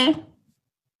didn't.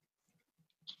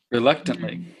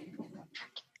 Reluctantly.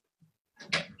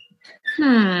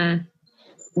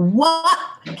 What?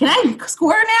 Can I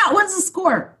score now? What's the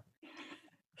score?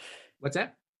 What's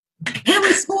that? What do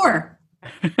we score?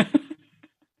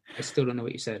 I still don't know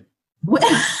what you said. When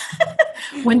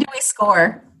do we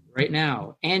score? Right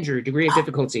now. Andrew, degree of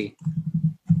difficulty.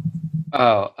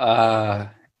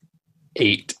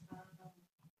 8.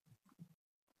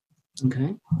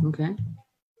 Okay.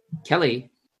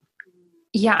 Kelly.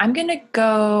 Yeah, I'm going to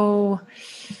go...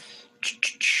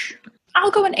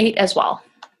 I'll go an 8 as well.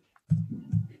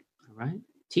 All right.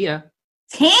 Tia.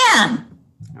 10.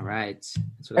 All right.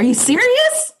 Are you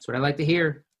serious? That's what I like to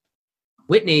hear.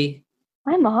 Whitney,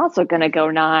 I'm also going to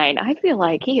go 9. I feel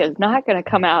like he is not going to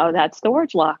come out of that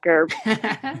storage locker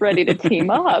ready to team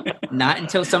up. Not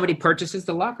until somebody purchases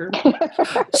the locker.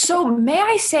 So may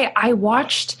I say, I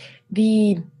watched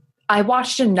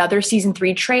another season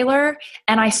 3 trailer,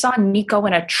 and I saw Nico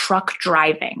in a truck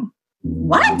driving.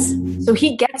 What? So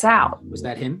he gets out. Was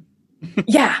that him?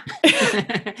 Yeah.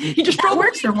 He just That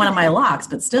works for one of my locks,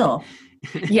 but still.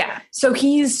 Yeah. So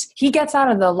he gets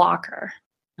out of the locker.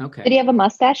 Okay. Did he have a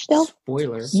mustache still?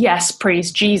 Spoiler. Yes,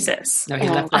 praise Jesus. No, he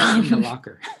left that in the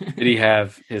locker. Did he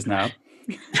have his knob?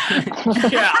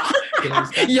 Yeah.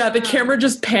 Yeah, the camera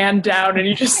just panned down and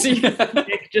you just see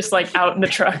Nick just like out in the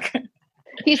truck.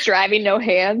 He's driving, no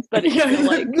hands, but he's still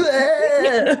like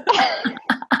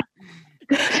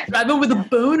driving with a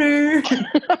boner.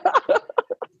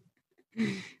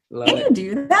 Love Can you it.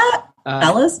 do that,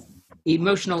 fellas?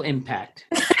 Emotional impact.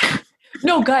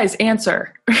 No, guys,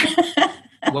 answer.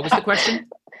 What was the question?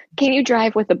 Can you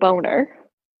drive with a boner?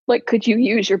 Like, could you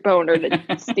use your boner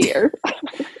to steer?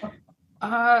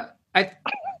 I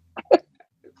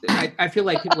feel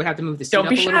like we would have to move the seat Don't up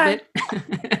be a little shy.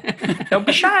 bit. Don't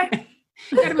be shy.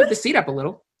 You gotta move the seat up a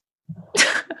little.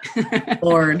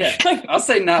 Lord. I'll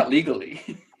say not legally.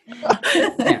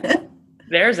 Yeah.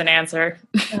 There's an answer.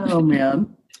 Oh,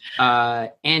 man.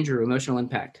 Andrew, emotional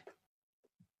impact.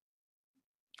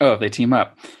 Oh, if they team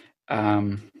up.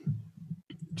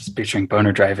 Just picturing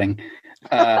boner driving.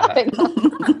 Can't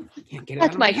get it out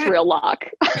That's of my head. thrill lock.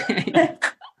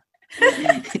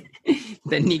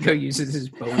 Then Nico uses his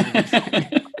bonus.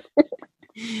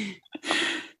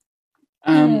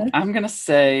 I'm gonna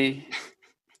say,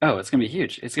 it's gonna be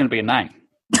huge. It's gonna be a 9.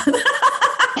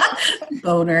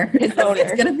 Boner. It's boner.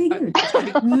 It's going to be huge.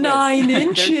 9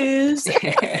 inches.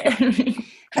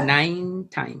 9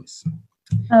 times.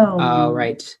 Oh, All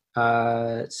right.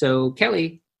 So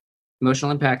Kelly,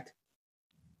 emotional impact.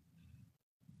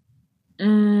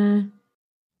 I'm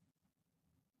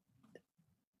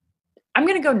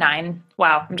going to go 9.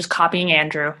 Wow. I'm just copying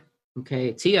Andrew.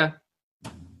 Okay, Tia.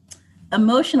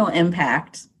 Emotional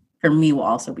impact for me will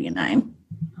also be a 9.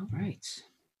 All right.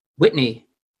 Whitney.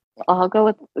 I'll go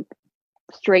with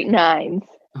straight 9s.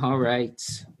 All right.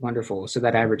 Wonderful. So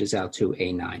that averages out to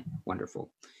a 9. Wonderful.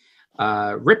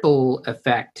 Ripple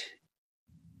effect.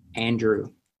 Andrew.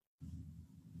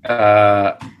 It's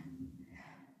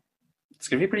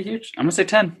gonna be pretty huge. I'm gonna say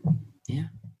 10. Yeah.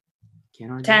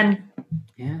 Can't argue. 10.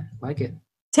 Yeah, like it.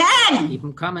 10! Keep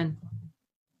them coming.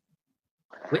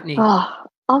 Whitney. Oh,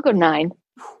 I'll go 9.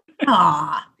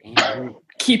 Aw. Andrew.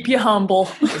 Keep you humble.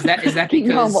 Is that Keep you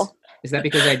because humble. is that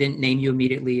because I didn't name you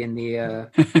immediately in the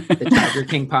Tiger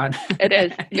King pod? It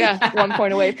is. Yeah, 1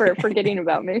 point away for forgetting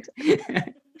about me.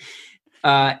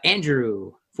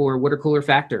 Andrew for water cooler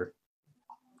factor.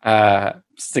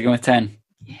 Sticking with 10.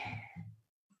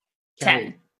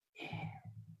 Ten.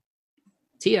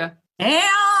 Tia.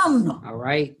 Damn! All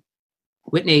right.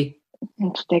 Whitney.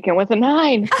 I'm sticking with a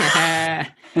 9.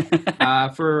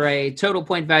 For a total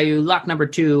point value, lock number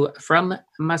 2 from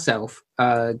myself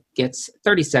gets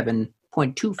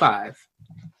 37.25.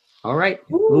 All right.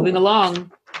 Ooh. Moving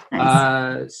along.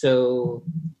 Nice. So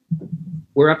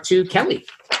we're up to Kelly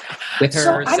with her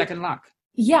So I'm- second lock.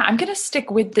 Yeah, I'm going to stick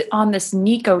with on this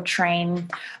Nico train.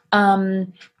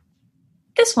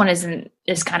 This one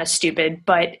is kind of stupid,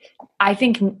 but I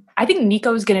think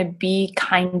Nico is going to be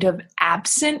kind of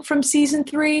absent from season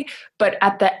 3, but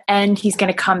at the end he's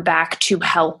going to come back to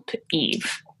help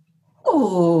Eve.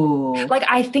 Ooh. Like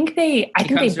I think they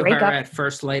Comes to break her up at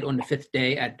first light on the 5th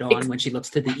day at dawn when she looks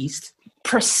to the east.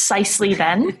 precisely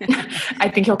then. I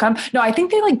think he'll come. No, I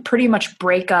think they like pretty much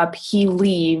break up. He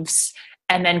leaves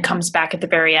and then comes back at the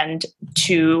very end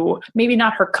to maybe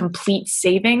not her complete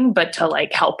saving, but to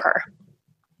like help her.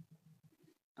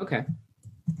 Okay.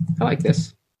 I like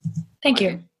this. Thank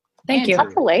you. Thank you.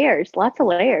 Lots of layers.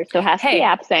 So has to Hey. be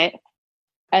absent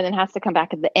and then has to come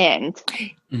back at the end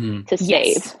Mm-hmm. to save.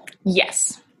 Yes.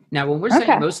 Yes. Now, when we're saying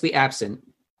Okay. mostly absent,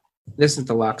 this is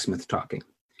the locksmith talking.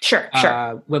 Sure.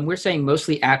 Sure. When we're saying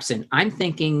mostly absent, I'm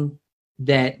thinking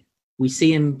that we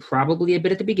see him probably a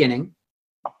bit at the beginning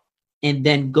and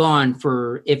then gone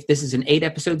for, if this is an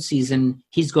 8-episode season,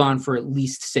 he's gone for at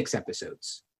least 6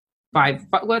 episodes. 5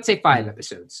 let's say 5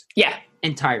 episodes Yeah.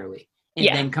 entirely. And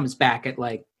Yeah. then comes back at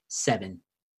like 7.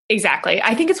 Exactly.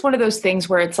 I think it's one of those things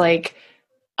where it's like,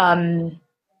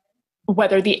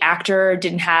 whether the actor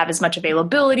didn't have as much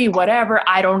availability, whatever,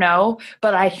 I don't know.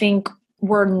 But I think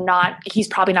he's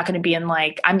probably not going to be in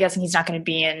I'm guessing he's not going to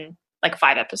be in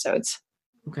 5 episodes,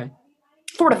 Okay.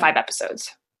 4 to 5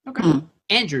 episodes. Okay. Mm.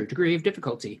 Andrew, degree of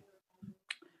difficulty.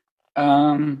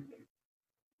 I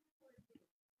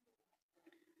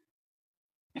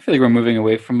feel like we're moving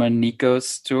away from a Nico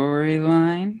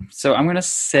storyline. So I'm going to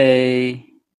say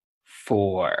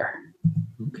 4.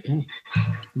 Okay.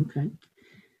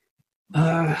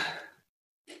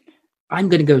 I'm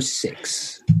going to go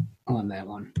 6 on that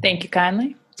one. Thank you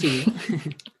kindly. Tia.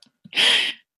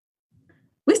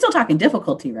 We still talking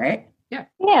difficulty, right?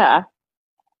 Yeah.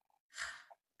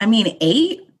 I mean,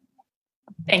 8.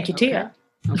 Thank you, Tia.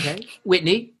 Okay.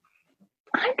 Whitney.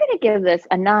 I'm gonna give this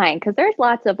a 9 because there's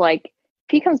lots of like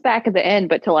if he comes back at the end,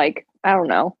 but to like I don't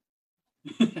know,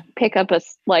 pick up a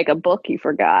book you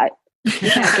forgot,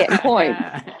 you're not getting points.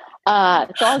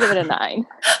 So I'll give it a 9.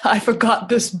 I forgot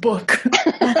this book.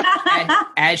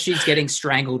 As she's getting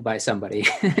strangled by somebody.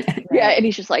 Yeah, and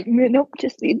he's just like, nope,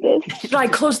 just need this. Should I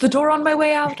close the door on my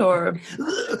way out, or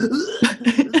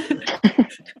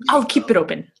I'll keep it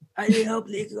open? I need help,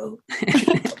 Nico.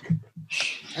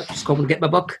 Just go and get my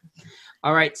book.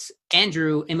 All right,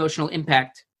 Andrew, emotional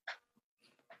impact.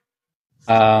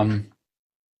 9.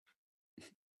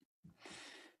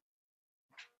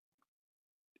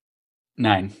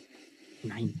 Nine.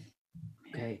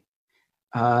 Okay.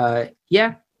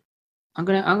 Yeah. I'm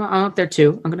up there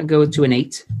too. I'm gonna go to an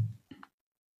 8.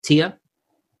 Tia?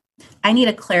 I need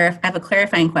I have a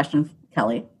clarifying question,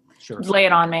 Kelly. Sure. Lay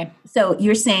it on me. So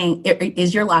you're saying,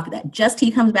 is your lock that just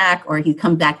he comes back, or he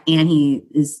comes back and he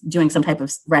is doing some type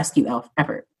of rescue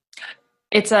effort?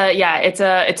 It's a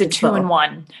 2 both. in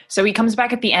 1. So he comes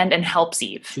back at the end and helps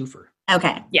Eve. Twofer.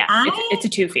 Okay. Yeah, it's a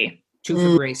 2-fee. 2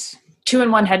 for Grace. 2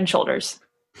 in 1 Head and Shoulders.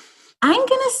 I'm going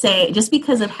to say, just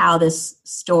because of how this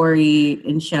story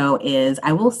and show is,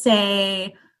 I will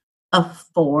say a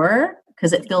 4,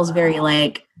 because it feels very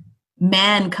like,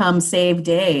 man, come save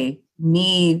day,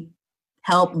 me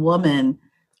help woman.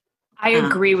 I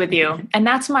agree with you. And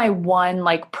that's my one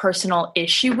like personal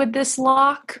issue with this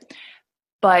lock.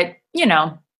 But, you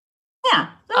know. Yeah,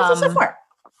 that was just a 4.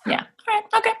 Yeah. All right.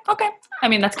 Okay. I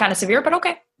mean, that's kind of severe, but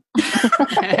okay.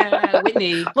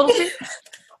 Whitney. Little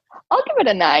I'll give it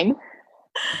a 9.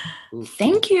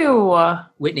 Thank you.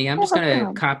 Whitney, I'm just going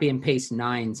to copy and paste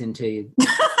 9s into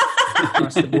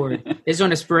across the board. It's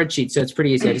on a spreadsheet, so it's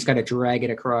pretty easy. I just got to drag it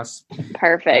across.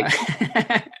 Perfect.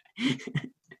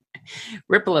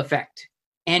 Ripple effect.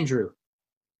 Andrew.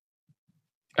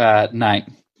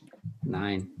 9.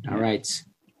 9. All right.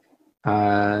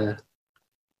 I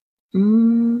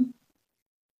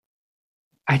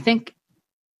think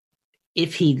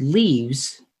if he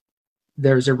leaves,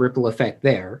 there's a ripple effect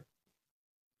there.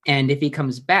 And if he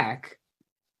comes back,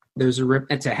 there's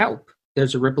to help.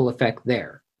 There's a ripple effect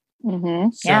there. Mm-hmm.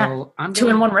 So Yeah. I'm 2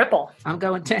 in 1 Ripple. I'm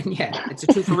going 10. Yeah, it's a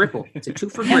 2 for Ripple. It's a 2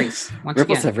 for Grace. Once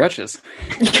Ripples again. have roaches.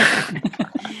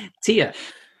 Tia.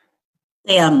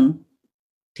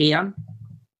 Tia.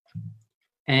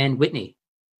 And Whitney.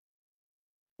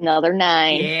 Another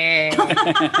 9. Yeah.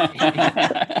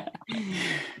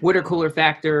 Water cooler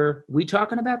factor. We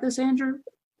talking about this, Andrew?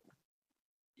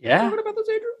 Yeah. Talking about this,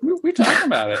 Andrew? We're talking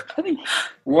about it. I think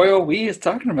Royal We is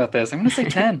talking about this. I'm going to say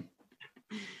 10.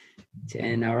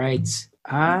 10. All right.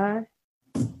 I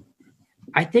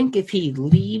think if he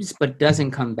leaves but doesn't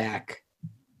come back,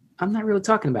 I'm not really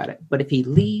talking about it. But if he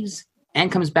leaves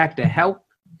and comes back to help,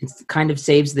 it kind of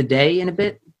saves the day in a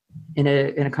bit, in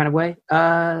a kind of way.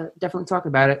 Definitely talk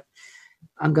about it.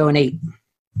 I'm going 8.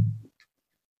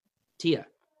 Tia.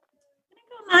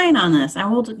 9 on this. I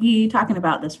will be talking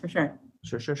about this for sure.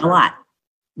 Sure. A lot.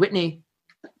 Whitney.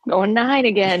 Going 9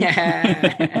 again.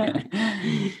 Yeah.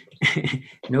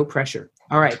 No pressure.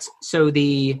 All right. So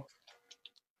the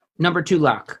number 2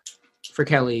 lock for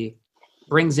Kelly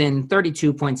brings in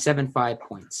 32.75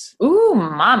 points. Ooh,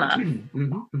 mama.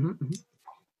 All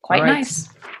Quite right. nice.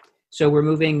 So we're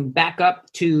moving back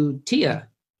up to Tia.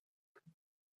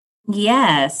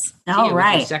 Yes. Tia All with your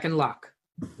right. second lock.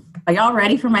 Are y'all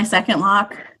ready for my second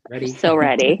lock? Ready? So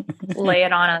ready. Lay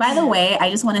it on us. By the way, I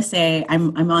just want to say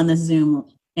I'm on this Zoom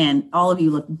and all of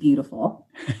you look beautiful.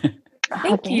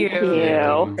 Thank you.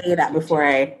 Say that before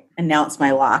I announce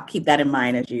my lock. Keep that in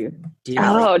mind as you.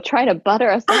 Oh, try to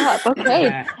butter us up.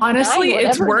 Okay. Honestly, 9,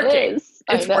 it's whatever it working. is.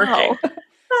 I It's know. working.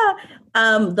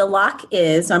 The lock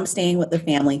is, I'm staying with the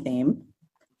family theme.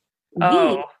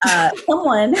 Oh.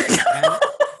 Someone,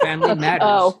 Family matters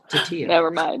Oh, to Tia. Never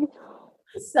mind.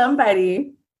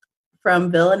 somebody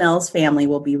from Villanelle's family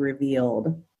will be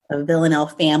revealed. A Villanelle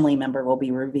family member will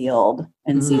be revealed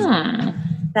in season.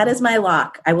 That is my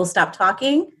lock. I will stop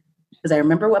talking because I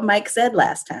remember what Mike said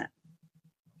last time.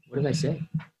 What did I say?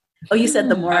 Oh, you said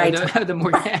the more I talk. The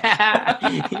more.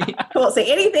 I won't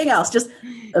say anything else. Just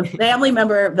a family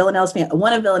member,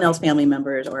 one of Villanelle's family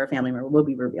members or a family member will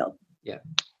be revealed.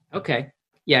 Okay.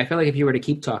 Yeah, I feel like if you were to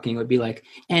keep talking, it would be like,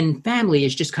 and family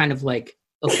is just kind of like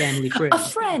a family friend. A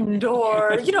friend,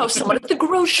 or someone at the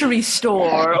grocery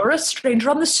store, or a stranger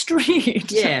on the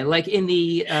street. Yeah, like in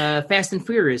the Fast and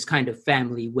Furious kind of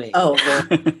family way. Oh,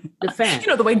 The fan.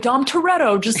 The way Dom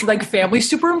Toretto, just like family's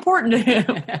super important to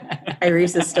him.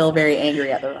 Iris is still very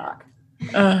angry at The Rock.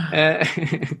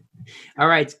 All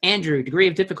right, Andrew, degree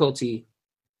of difficulty.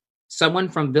 Someone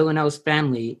from Villanelle's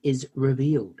family is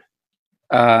revealed.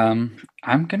 I'm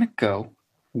gonna go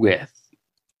with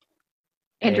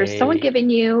Andrew, is someone giving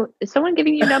you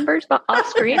numbers off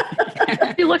screen? What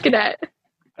are you looking at?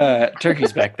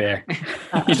 Turkey's back there.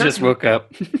 He just woke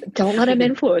up. Don't let him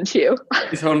influence you.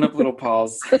 He's holding up little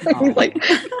paws. He's like,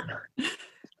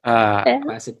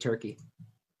 Classic Turkey.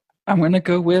 I'm gonna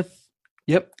go with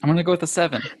a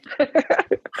 7.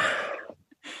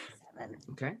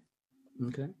 Okay.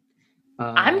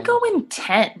 I'm going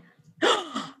 10.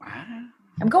 Wow.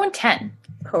 I'm going 10.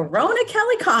 Corona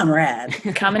Kelly Conrad.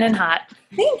 Coming in hot.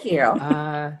 Thank you.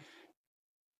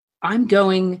 I'm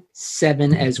going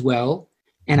 7 as well.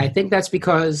 And I think that's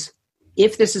because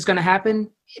if this is going to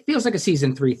happen, it feels like a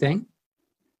season 3 thing.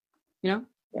 Yeah.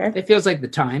 It feels like the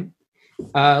time.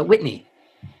 Whitney.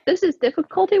 this is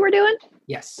difficulty we're doing?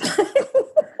 Yes.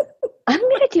 I'm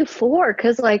going to do 4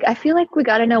 because, I feel like we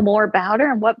got to know more about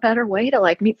her, and what better way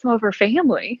to, meet some of her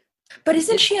family. But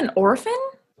isn't she an orphan?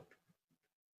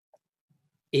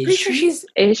 Is she?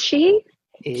 Is she?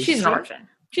 She's an orphan.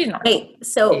 She's an orphan. Wait,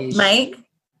 so Mike?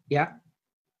 Yeah.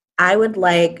 I would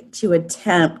like to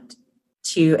attempt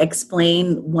to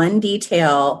explain one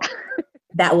detail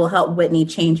that will help Whitney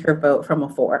change her vote from a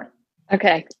 4.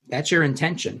 Okay. That's your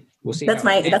intention. We'll see. That's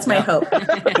my hope.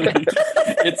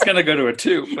 It's gonna go to a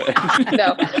 2. But.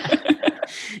 No.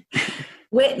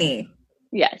 Whitney.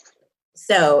 Yes.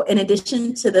 So, in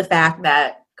addition to the fact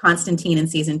that Constantine in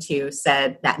season 2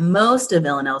 said that most of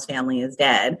Villanelle's family is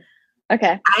dead,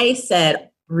 Okay. I said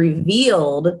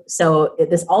revealed. So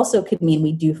this also could mean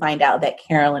we do find out that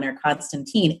Carolyn or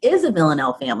Constantine is a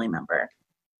Villanelle family member.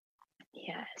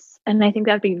 Yes. And I think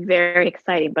that'd be very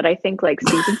exciting. But I think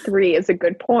season 3 is a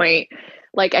good point.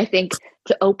 I think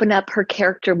to open up her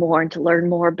character more and to learn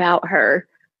more about her,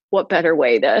 what better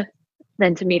way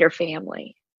than to meet her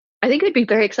family? I think it'd be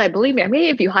very exciting. Believe me, I may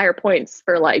give you higher points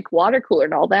for water cooler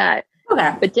and all that.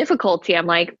 Okay. But difficulty, I'm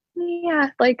yeah,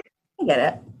 I get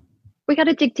it. we got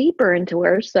to dig deeper into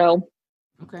her. So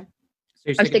Okay.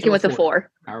 So I'm sticking with the 4.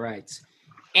 All right.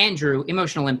 Andrew,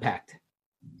 emotional impact.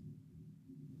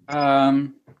 What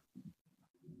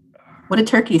did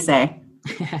Turkey say?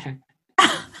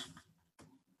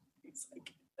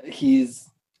 He's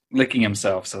licking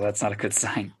himself, so that's not a good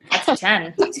sign. That's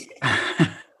 10.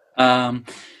 I'm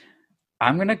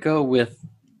gonna go with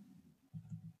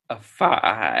a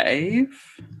 5.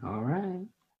 All right.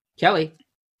 Kelly.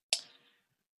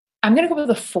 I'm going to go with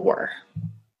a 4.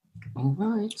 All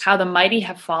right. How the mighty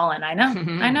have fallen. I know.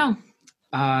 I know.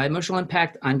 Emotional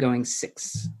impact, I'm going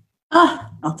 6. Oh,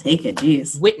 I'll take it.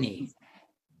 Jeez. Whitney.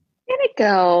 I'm going to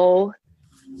go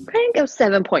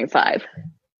 7.5.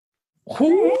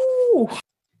 Ooh.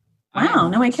 Wow,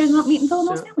 no one cares about meeting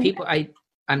Villanelle's family.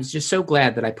 I'm just so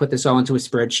glad that I put this all into a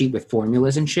spreadsheet with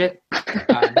formulas and shit,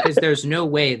 because there's no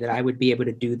way that I would be able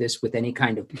to do this with any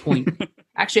kind of point.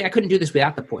 Actually, I couldn't do this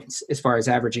without the points as far as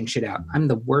averaging shit out. I'm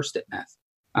the worst at math.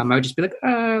 I would just be like,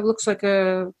 looks like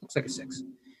a 6.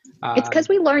 It's because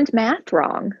we learned math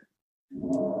wrong.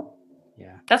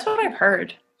 Yeah. That's what I've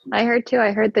heard. I heard too.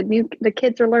 I heard the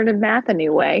kids are learning math a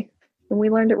new way, and we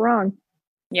learned it wrong.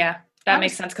 Yeah, that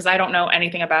makes sense because I don't know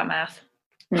anything about math.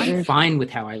 I'm fine with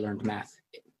how I learned math.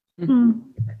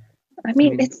 I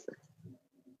mean, it's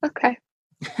okay.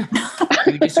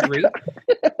 Do you disagree?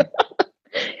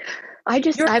 I'm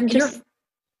just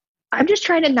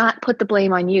trying to not put the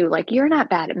blame on you. You're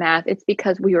not bad at math. It's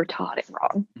because we were taught it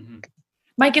wrong. Mm-hmm.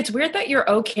 Mike, it's weird that you're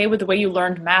okay with the way you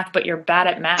learned math, but you're bad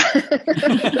at math.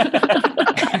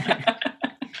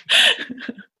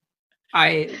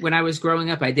 When I was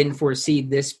growing up, I didn't foresee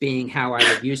this being how I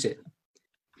would use it.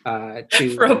 For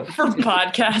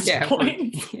podcast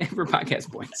points. For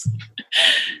podcast points.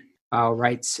 All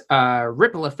right.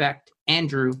 Ripple effect.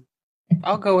 Andrew.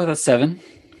 I'll go with a 7.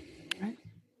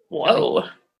 Whoa.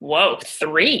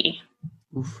 3.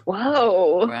 Oof.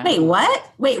 Whoa. Wow. Wait,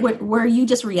 what? Wait, were you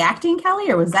just reacting, Kelly,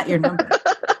 or was that your number?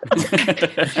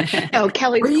 Oh,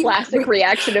 Kelly's classic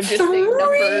reaction of just saying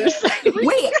numbers.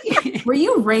 Wait, were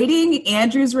you rating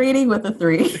Andrew's rating with a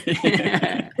 3?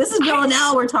 This is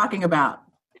Villanelle we're talking about.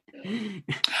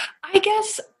 I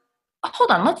guess, hold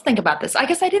on, let's think about this. I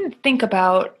guess I didn't think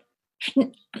about,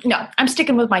 no, I'm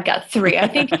sticking with my gut, 3. I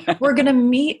think we're going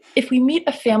to if we meet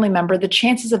a family member, the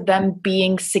chances of them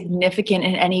being significant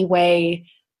in any way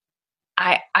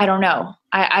I don't know.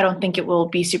 I don't think it will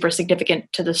be super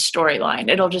significant to the storyline.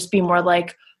 It'll just be more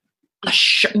like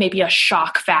maybe a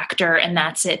shock factor, and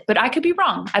that's it. But I could be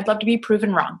wrong. I'd love to be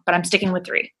proven wrong, but I'm sticking with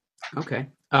 3. Okay.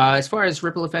 As far as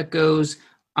ripple effect goes,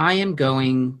 I am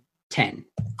going 10.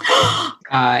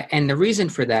 And the reason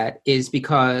for that is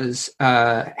because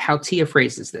how Tia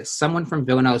phrases this. Someone from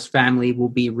Villanelle's family will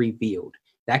be revealed.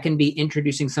 That can be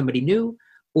introducing somebody new,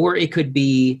 or it could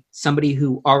be somebody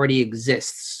who already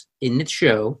exists in the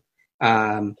show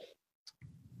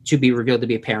to be revealed to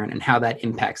be a parent, and how that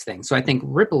impacts things. So I think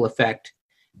ripple effect,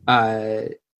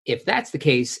 if that's the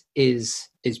case, is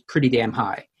pretty damn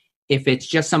high. If it's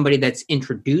just somebody that's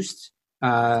introduced,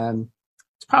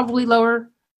 it's probably lower.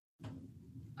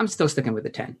 I'm still sticking with the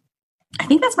 10. I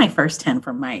think that's my first 10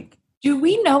 from Mike. Do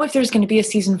we know if there's going to be a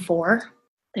season 4?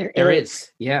 There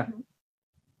is. Yeah.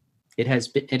 It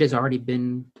has already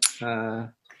been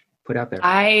put out there.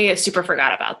 I super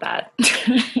forgot about that.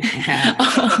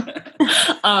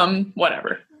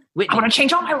 Whatever. Whitney. I want to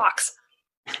change all my locks.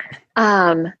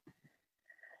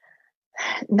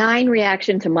 9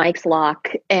 reaction to Mike's lock,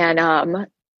 and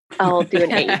I'll do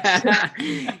an 8.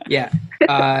 Yeah.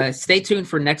 Stay tuned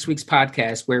for next week's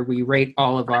podcast where we rate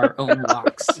all of our own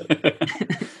locks.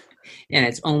 And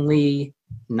it's only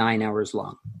 9 hours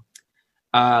long.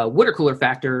 Water cooler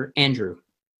factor, Andrew.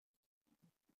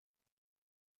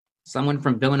 Someone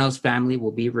from Villanelle's family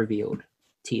will be revealed.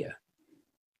 Tia.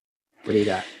 What do you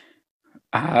got?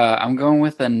 I'm going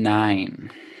with a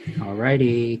 9. All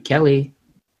righty. Kelly.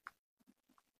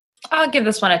 I'll give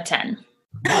this one a 10.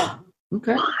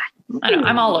 Okay. I know.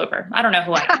 I'm all over. I don't know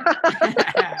who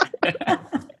I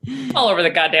am. All over the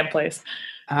goddamn place.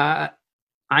 I'm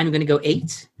going to go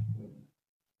 8.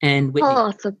 And Whitney.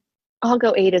 Oh, so I'll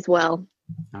go 8 as well.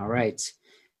 All right.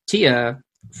 Tia,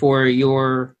 for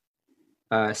your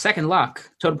second lock,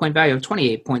 total point value of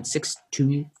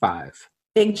 28.625.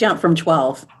 Big jump from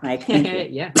 12, Mike. Thank you.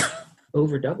 Yeah.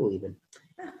 Over double even.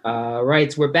 Right.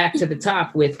 So we're back to the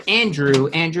top with Andrew.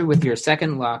 Andrew, with your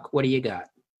second lock, what do you got?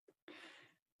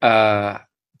 I'm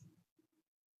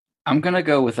going to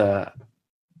go with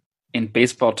in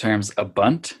baseball terms, a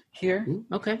bunt here. Ooh,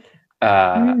 okay.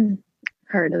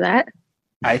 Heard of that.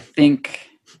 I think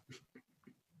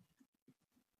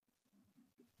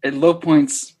at low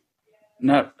points,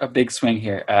 not a big swing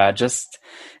here. Just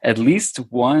at least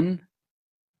one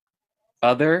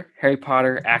other Harry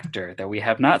Potter actor that we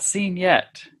have not seen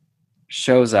yet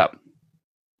shows up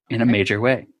in a major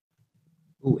way.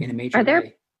 Ooh, in a major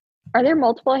way. Are there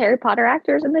multiple Harry Potter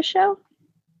actors in this show?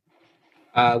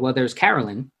 Well, there's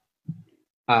Carolyn.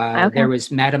 Okay. There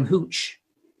was Madam Hooch.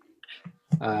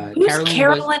 Who's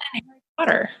Carolyn and Harry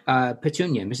Potter?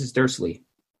 Petunia, Mrs. Dursley.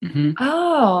 Mm-hmm.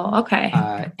 Oh, okay.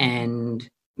 And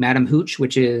Madam Hooch,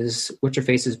 which is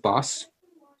What's-Her-Face's boss.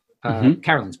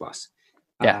 Carolyn's boss.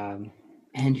 Yeah.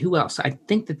 And who else? I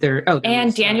think that there... Oh, and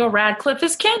was, Daniel Radcliffe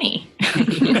is Kenny.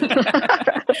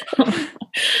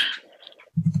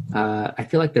 I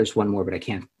feel like there's one more, but I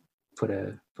can't put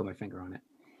my finger on it.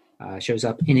 Shows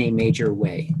up in a major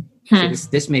way. So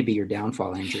this may be your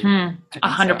downfall, Andrew.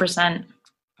 100%.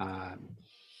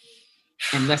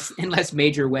 Unless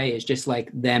major way is just like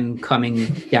them coming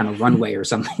down a runway or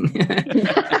something.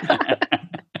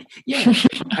 Yeah,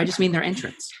 I just mean their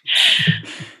entrance.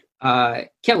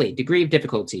 Kelly, degree of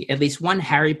difficulty. At least one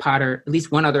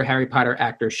other Harry Potter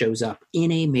actor shows up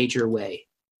in a major way.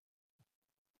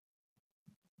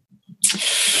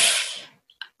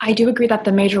 I do agree that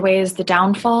the major way is the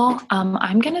downfall.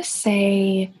 I'm gonna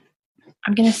say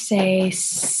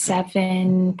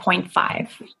 7.5.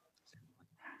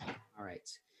 All right.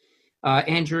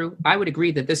 Andrew, I would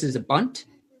agree that this is a bunt,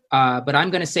 but I'm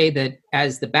going to say that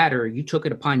as the batter, you took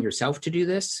it upon yourself to do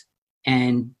this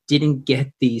and didn't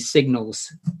get the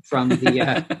signals from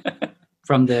the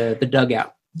from the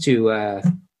dugout to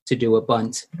do a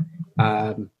bunt.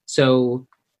 So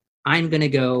I'm going to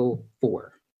go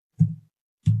 4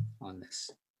 on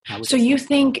this. So you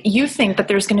think that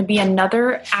there's going to be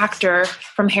another actor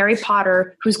from Harry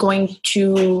Potter who's going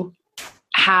to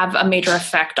have a major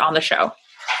effect on the show?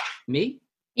 Me?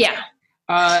 Yeah.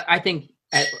 I think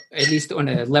at least on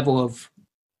a level of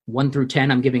 1 through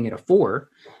 10, I'm giving it a 4.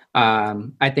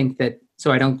 I think that,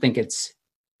 so I don't think it's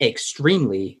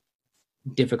extremely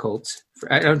difficult.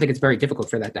 I don't think it's very difficult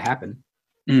for that to happen.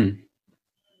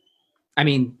 I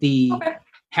mean, the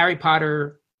Harry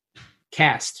Potter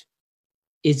cast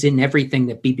is in everything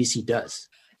that BBC does.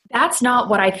 That's not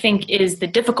what I think is the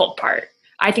difficult part.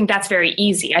 I think that's very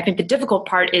easy. I think the difficult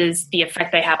part is the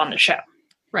effect they have on the show.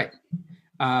 Right.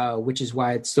 Which is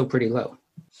why it's still pretty low.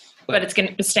 But it's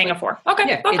staying a 4. Okay.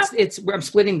 Yeah, okay. I'm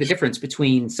splitting the difference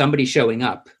between somebody showing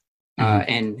up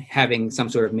and having some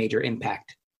sort of major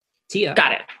impact. Tia.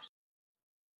 Got it.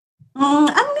 I'm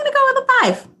going to go with a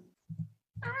 5.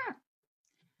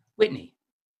 Whitney.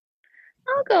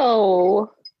 I'll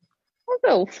go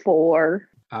 4.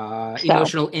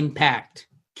 Emotional impact.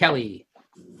 Kelly.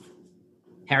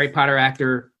 Harry Potter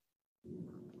actor.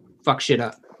 Fuck shit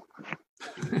up.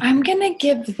 I'm going to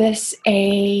give this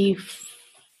a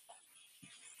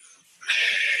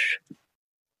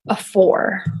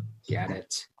 4. Got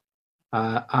it.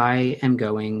 I am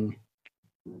going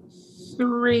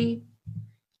 3.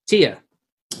 Tia.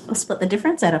 We'll split the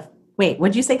difference out of. Wait,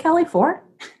 what'd you say, Kelly? 4?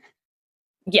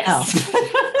 Yes.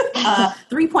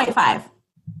 3.5.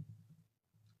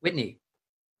 Whitney.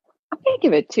 I'm gonna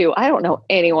give it 2. I don't know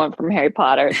anyone from Harry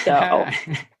Potter, so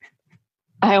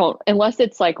I don't, unless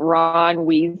it's like Ron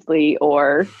Weasley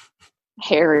or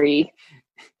Harry.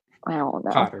 I don't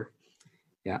know. Potter.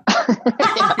 Yeah.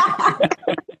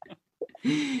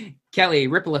 Kelly,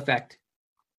 ripple effect.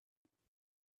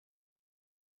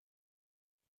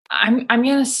 I'm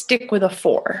going to stick with a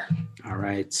 4. All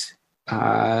right.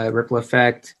 Ripple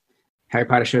effect. Harry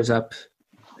Potter shows up.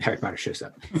 Harry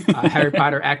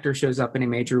Potter actor shows up in a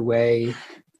major way.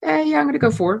 Yeah, I'm going to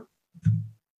go 4.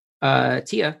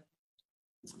 Tia.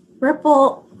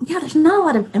 Ripple. Yeah, there's not a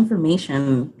lot of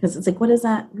information because it's like, what is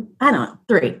that? I don't know.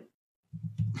 3.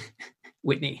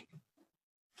 Whitney.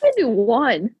 I do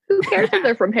 1. Who cares if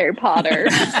they're from Harry Potter?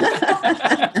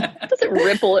 It doesn't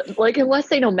ripple it, like, unless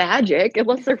they know magic,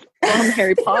 unless they're from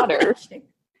Harry Potter.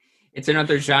 It's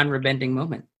another genre-bending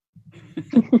moment.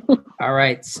 All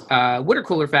right. Water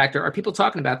cooler factor. Are people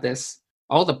talking about this?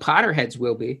 All the Potterheads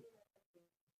will be.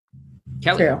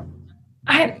 Kelly. True.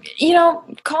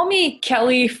 Call me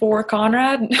Kelly for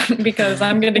Conrad because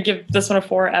I'm going to give this one a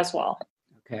 4 as well.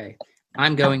 Okay.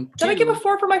 I'm going Did I give a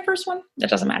 4 for my first one? It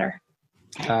doesn't matter.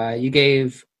 You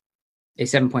gave a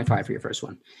 7.5 for your first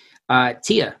one.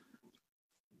 Tia.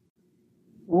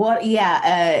 What?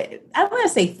 Yeah, I'm going to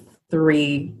say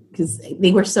 3 because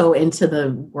they were so into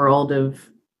the world of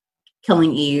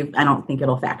killing Eve. I don't think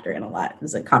it'll factor in a lot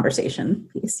as a conversation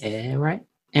piece. Right.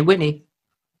 And Whitney.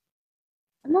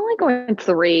 I'm only going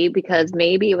 3 because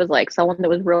maybe it was like someone that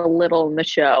was real little in the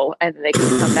show and they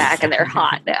can come back and they're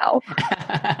hot now.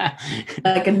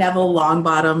 Like a Neville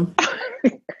Longbottom.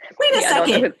 Wait a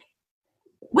second.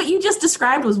 What you just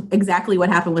described was exactly what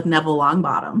happened with Neville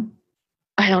Longbottom.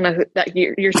 I don't know who that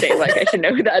you're saying. Like I should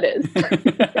know who that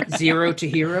is. Zero to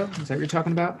hero. Is that what you're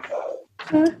talking about?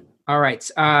 All right.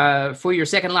 For your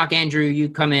second lock, Andrew, you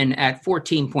come in at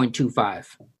 14.25.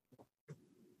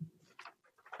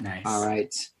 Nice. All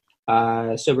right.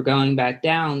 So we're going back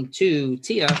down to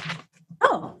Tia.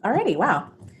 Oh, already. Wow.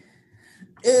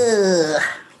 Ugh.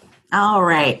 All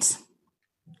right.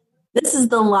 This is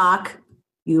the lock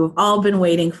you've all been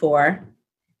waiting for.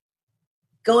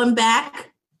 Going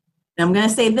back, I'm going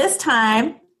to say this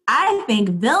time, I think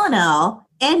Villanelle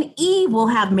and Eve will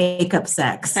have makeup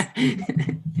sex.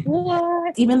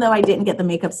 What? Even though I didn't get the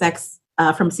makeup sex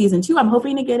from season 2, I'm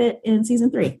hoping to get it in season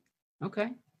 3. Okay.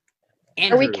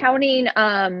 Are we Andrew. counting?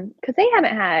 Because they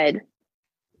haven't had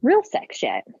real sex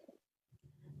yet.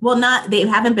 Well, they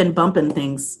haven't been bumping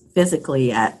things physically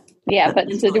yet. Yeah,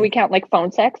 but so do we count like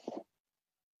phone sex?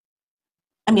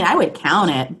 I mean, I would count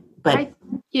it, but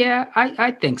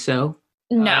I think so.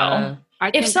 No. I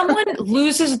If think- someone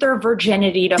loses their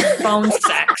virginity to phone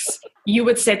sex, you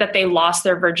would say that they lost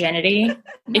their virginity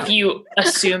if you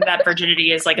assume that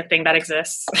virginity is like a thing that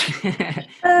exists.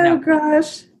 No.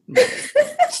 gosh.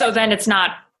 So then it's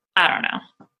not, I don't know.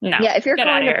 No. Yeah, if you're get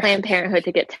going outta to here. Planned Parenthood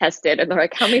to get tested and they're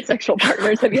like, how many sexual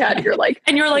partners have you had? You're like,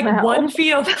 And you're like, wow. one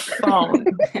via phone.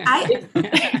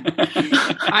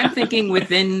 I'm thinking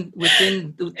within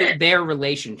their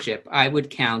relationship, I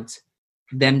would count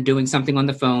them doing something on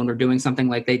the phone or doing something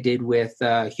like they did with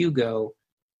Hugo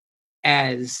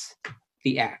as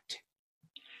the act.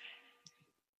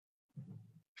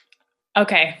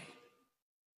 Okay.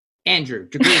 Andrew,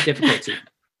 degree of difficulty.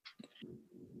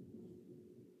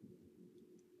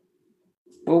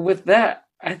 Well, with that,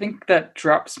 I think that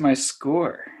drops my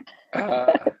score.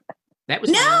 That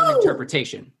was my own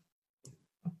interpretation.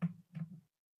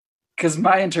 Because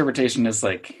my interpretation is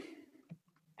like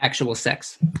Actual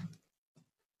sex.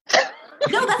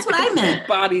 No, that's what I meant.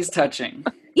 bodies touching.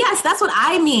 Yes, that's what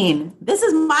I mean. This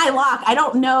is my lock. I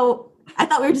don't know. I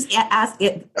thought we were just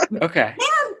asking. Okay.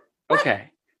 Man, Okay.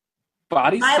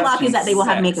 Bodies my lock touching is that they will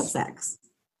have sex. makeup sex.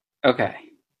 Okay.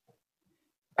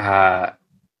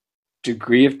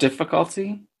 Degree of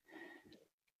difficulty?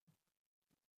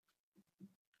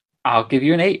 I'll give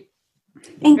you an 8.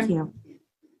 Thank Okay. you.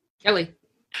 Kelly.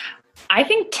 I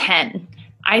think 10.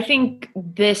 I think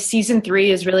this season 3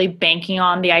 is really banking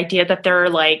on the idea that they're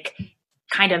like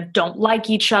kind of don't like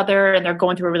each other and they're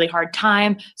going through a really hard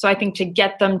time. So I think to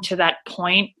get them to that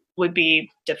point would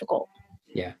be difficult.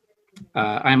 Yeah.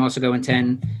 I'm also going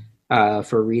 10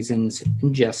 for reasons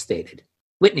just stated.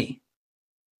 Whitney.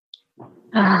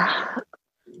 I'll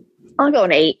go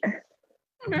an 8.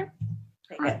 Okay.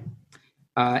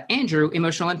 Andrew,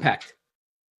 emotional impact.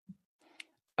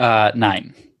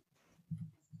 9.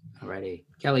 Alrighty.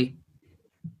 Kelly.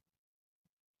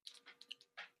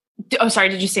 Oh, sorry.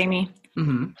 Did you say me?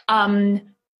 Mm-hmm.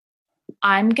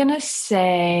 I'm going to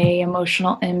say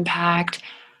emotional impact.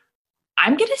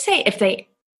 I'm going to say if they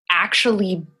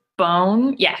actually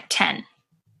bone, 10.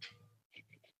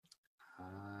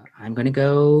 I'm going to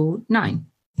go 9.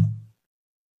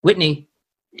 Whitney.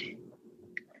 I'm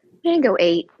going to go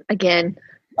 8 again.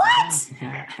 What?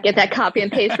 Get that copy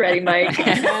and paste ready, Mike.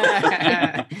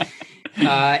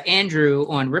 Andrew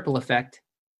on ripple effect.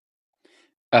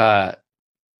 10.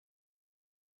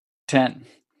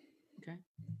 Okay.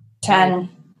 10.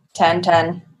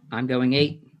 I'm going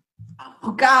 8.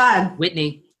 Oh, God.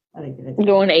 Whitney. I'm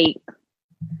going 8.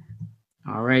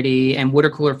 Alrighty. And water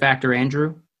cooler factor,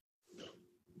 Andrew.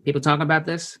 People talking about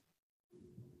this?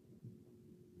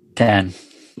 10.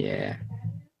 Yeah.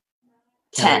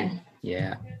 10.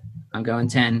 Yeah. I'm going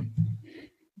 10.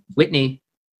 Whitney.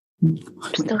 I'm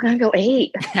still going to go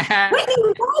 8.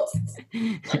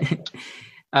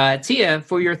 Tia,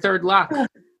 for your third lock,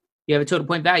 you have a total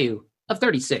point value of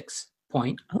 36.5.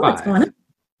 Oh, what's going on?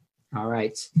 All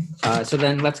right. So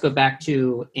then let's go back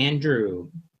to Andrew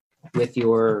with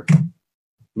your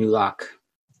new lock.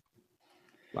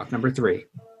 Lock number 3.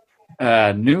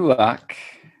 New lock.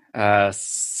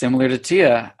 Similar to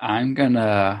Tia, I'm going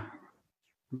to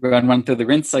run through the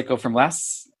rinse cycle from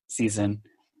last season.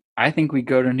 I think we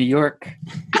go to New York.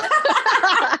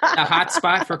 A hot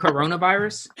spot for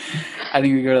coronavirus? I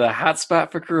think we go to the hot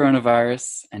spot for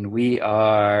coronavirus, and we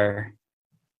are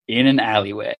in an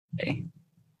alleyway. Okay.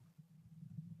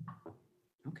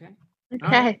 Okay.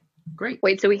 Right. Great.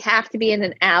 Wait, so we have to be in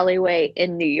an alleyway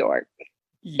in New York.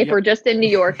 Yep. If we're just in New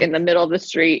York in the middle of the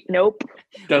street, nope.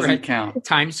 Doesn't Right. count.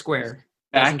 Times Square.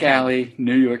 Doesn't Back count. alley,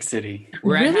 New York City.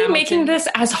 We're at Really Hamilton. making this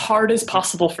as hard as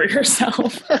possible for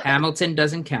yourself. Hamilton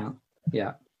doesn't count.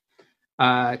 Yeah.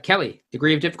 Kelly,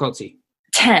 degree of difficulty.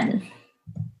 10.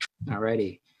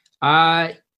 Alrighty.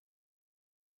 I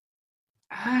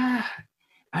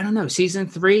don't know. Season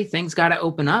 3, things got to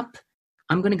open up.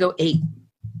 I'm going to go 8.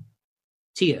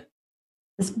 Tia.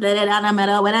 Split it down the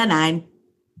middle with a 9.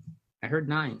 I heard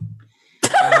 9.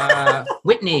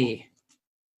 Whitney.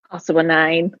 Also a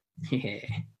 9. Yeah.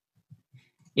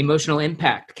 Emotional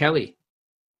impact. Kelly.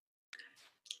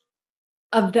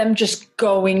 Of them just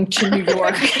going to New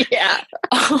York. Yeah.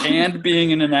 And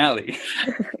being in an alley.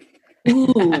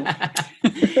 Ooh.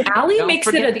 Alley Don't makes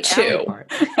forget it a the 2. alley part.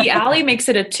 The alley makes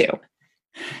it a 2.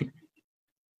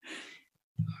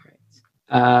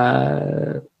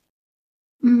 I'm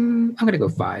going to go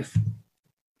 5.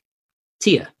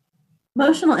 Tia.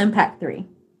 Emotional impact 3.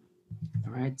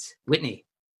 All right. Whitney.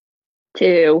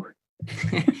 2.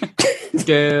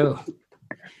 Do.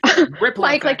 Ripple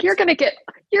Mike, like effect.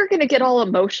 you're gonna get all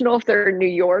emotional if they're in New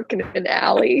York in an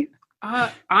alley.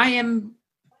 I am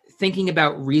thinking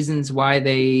about reasons why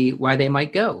they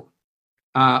might go.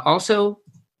 Also,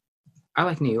 I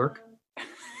like New York.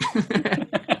 Maybe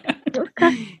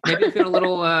I feel a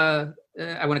little. I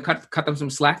want to cut them some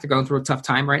slack. They're going through a tough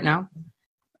time right now.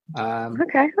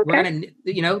 Okay. We're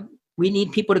gonna, we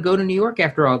need people to go to New York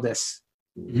after all this.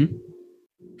 Mm-hmm.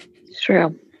 It's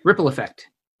true. Ripple effect.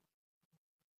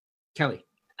 Kelly.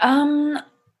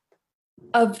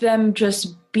 Of them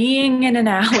just being in an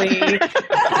alley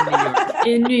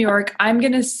in New York, I'm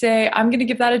going to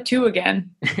give that a 2 again.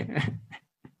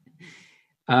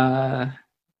 I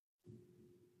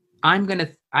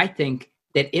think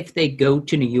that if they go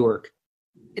to New York,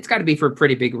 it's got to be for a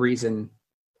pretty big reason.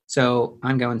 So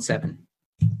I'm going 7.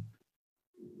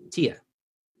 Tia.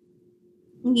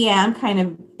 Yeah, I'm kind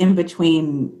of in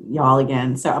between y'all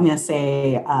again. So I'm going to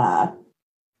say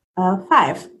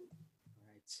 5.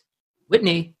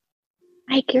 Whitney.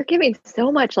 Mike, you're giving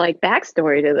so much like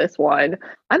backstory to this one.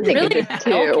 I'm thinking Really just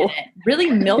milking 2. it.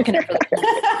 Really milking it for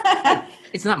the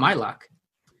It's not my luck.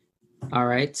 All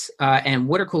right. And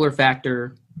water cooler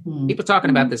factor. People talking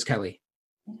about this, Kelly.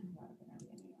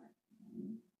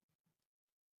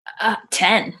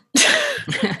 10.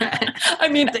 I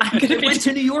mean, I'm They going to went be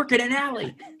to New York in an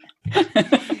alley.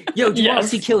 Yo, did you want to Yes.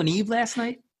 see Killing Eve last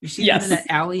night? You see Yes. them in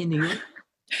that alley in New York?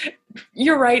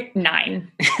 You're right.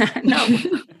 9. No.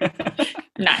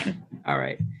 9. All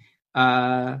right.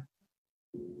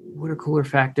 Water cooler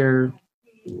factor.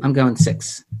 I'm going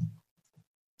 6.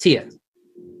 Tia.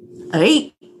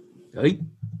 8. 8.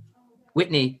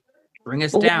 Whitney, bring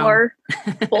us down.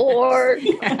 4.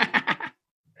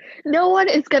 No one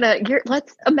is gonna.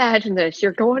 Let's imagine this.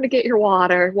 You're going to get your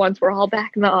water once we're all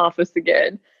back in the office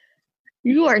again.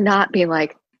 You are not being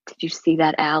like, "Did you see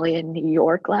that alley in New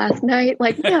York last night?"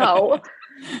 Like, no,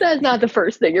 that's not the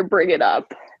first thing you're bringing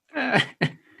up.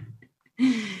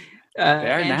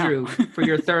 Andrew, for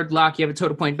your third lock, you have a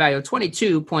total point value of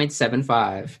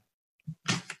 22.75.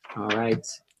 All right.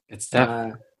 Good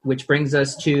stuff. Which brings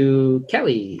us to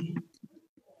Kelly.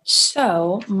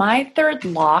 So my third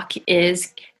lock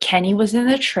is Kenny was in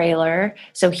the trailer,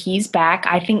 so he's back.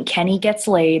 I think Kenny gets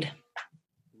laid.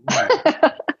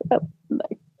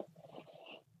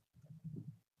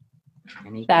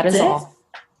 That is all.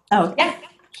 Oh, yeah.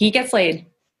 He gets laid.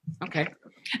 Okay.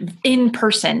 In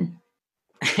person.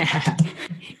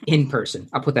 In person.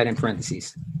 I'll put that in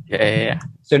parentheses. Yeah.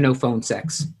 So no phone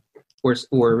sex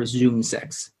or Zoom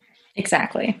sex.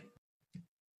 Exactly.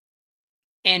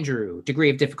 Andrew, degree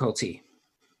of difficulty.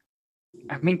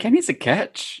 I mean, Kenny's a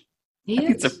catch. He I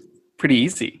think is. it's pretty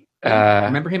easy.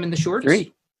 Remember him in the shorts?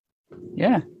 3.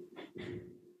 Yeah.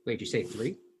 Wait, did you say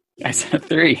 3? I said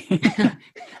 3.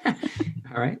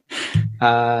 All right.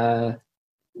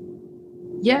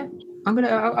 Yeah,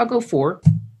 I'll go 4.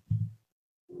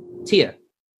 Tia.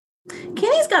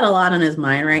 Kenny's got a lot on his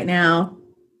mind right now.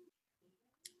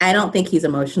 I don't think he's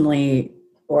emotionally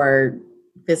or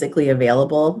physically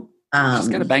available.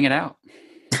 Just got to bang it out.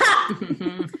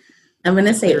 I'm going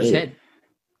to say Clear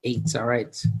 8. 8, all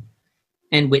right.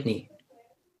 And Whitney.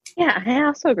 Yeah, I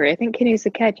also agree. I think Kenny's a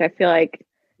catch. I feel like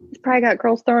he's probably got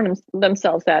girls throwing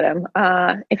themselves at him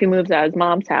if he moves out of his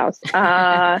mom's house.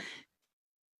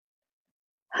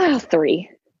 3.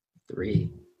 3.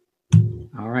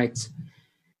 All right.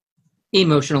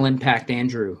 Emotional impact,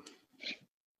 Andrew.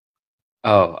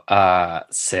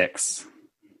 6.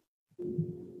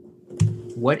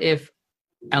 What if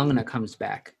Elena comes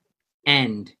back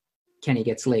and Kenny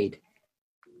gets laid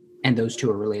and those two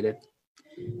are related?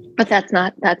 But that's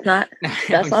not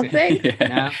thing.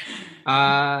 No.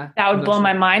 That would blow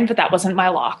my mind, but that wasn't my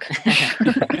lock.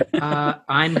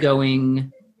 I'm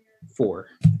going 4.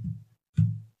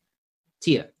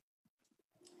 Tia.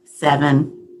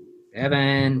 7.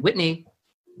 7. Whitney.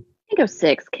 I go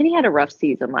 6. Kenny had a rough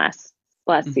season last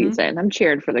season. I'm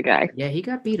cheering for the guy. Yeah, he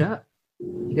got beat up.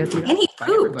 And he by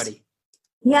pooped. everybody.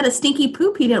 He had a stinky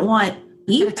poop he didn't want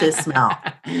Eve to smell.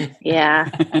 Yeah.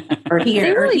 Or They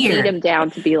hear. Or really hear. beat him down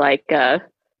to be like a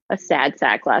sad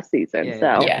sack last season.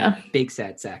 So Yeah. Big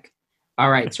sad sack.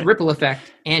 All right. So ripple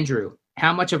effect. Andrew,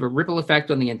 how much of a ripple effect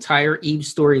on the entire Eve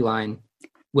storyline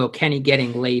will Kenny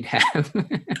getting laid have?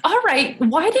 All right.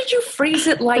 Why did you phrase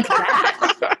it like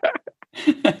that?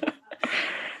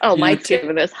 Oh, You Mike's know,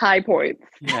 giving us high points.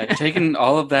 Yeah, taking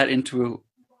all of that into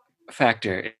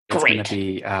factor, it's going Great. to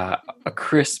be a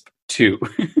crisp 2.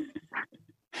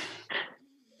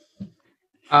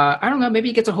 I don't know. Maybe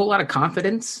he gets a whole lot of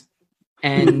confidence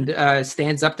and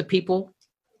stands up to people.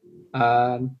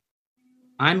 I'm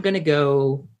going to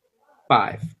go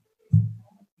 5.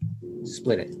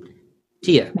 Split it.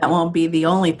 Tia. That won't be the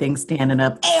only thing standing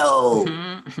up. Ew.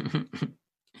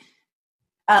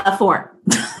 4.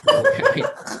 Okay.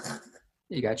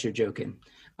 You got your joke in.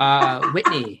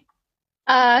 Whitney.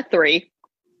 3.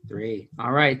 3.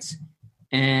 All right.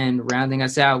 And rounding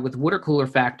us out with water cooler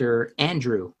factor,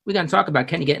 Andrew. We're going to talk about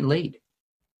Kenny getting laid.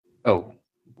 Oh,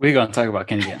 we're going to talk about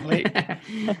Kenny getting late.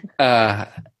 9.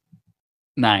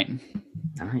 9.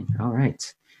 All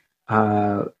right.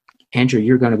 Andrew,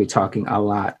 you're going to be talking a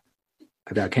lot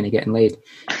about Kenny getting laid.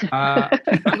 I'm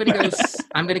going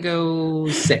to go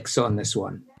 6 on this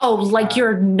one. Oh, like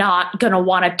you're not going to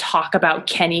want to talk about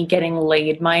Kenny getting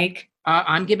laid, Mike?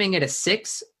 I'm giving it a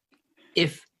 6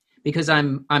 because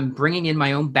I'm bringing in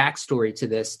my own backstory to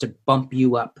this to bump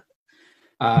you up.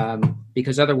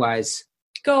 Because otherwise,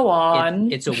 Go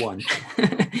on. it's a 1.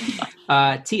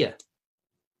 Tia.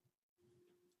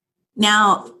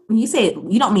 Now, when you say it,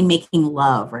 you don't mean making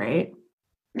love, right?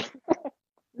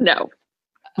 No,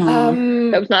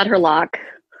 Um, that was not her lock.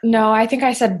 no, I think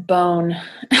I said bone.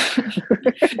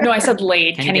 No, I said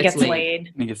laid. Kenny Kenny gets gets laid.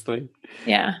 laid. Kenny gets laid.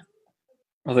 Yeah.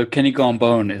 Although Kenny Gone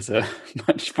Bone is a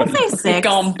much I'll funnier. say 6.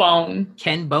 Gone bone.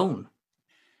 Ken Bone.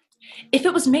 If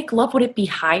it was make love, would it be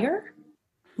higher?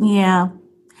 Yeah.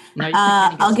 No, you said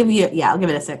Kenny I'll gets I'll give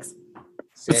it a 6.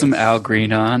 Put some Al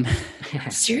Green on.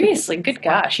 Seriously, good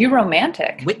gosh, you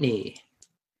romantic. Whitney.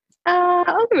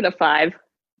 I'll give it a 5.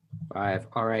 5.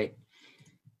 All right.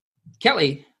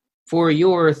 Kelly, for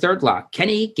your third lock,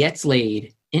 Kenny gets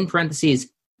laid, in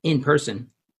parentheses, in person,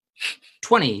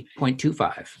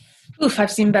 20.25. Oof,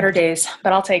 I've seen better days,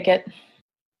 but I'll take it.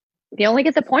 You only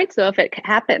get the points though if it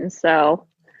happens. So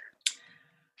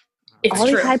It's all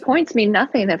true. these high points mean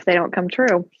nothing if they don't come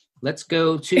true. Let's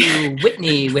go to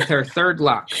Whitney with her third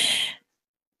lock.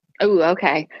 Oh,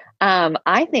 okay.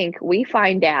 I think we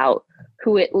find out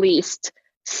who at least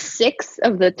 6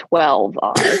 of the 12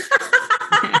 are.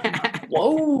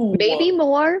 Whoa. Maybe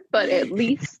more, but at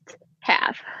least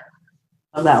half.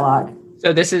 Love that log.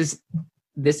 So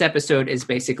this episode is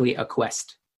basically a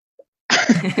quest.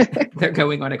 They're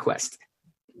going on a quest.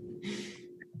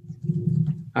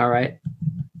 All right.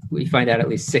 We find out at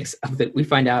least we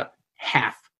find out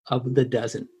half of the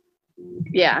dozen.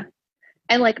 Yeah.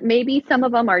 And like maybe some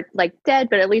of them are like dead,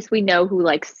 but at least we know who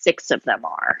like 6 of them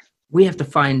are. We have to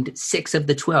find 6 of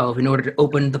the 12 in order to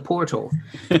open the portal.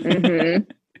 Mhm.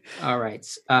 All right.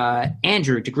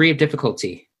 Andrew, degree of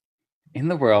difficulty. In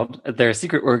the world, they're a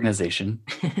secret organization.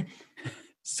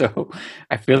 So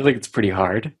I feel like it's pretty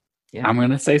hard. Yeah. I'm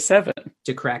going to say 7.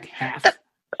 To crack half.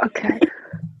 Okay.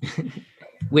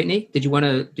 Whitney, did you want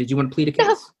to plead a case?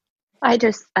 No. I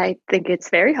think it's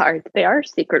very hard. They are a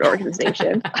secret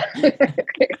organization.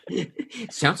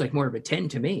 Sounds like more of a 10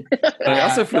 to me. But I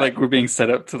also feel like we're being set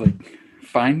up to like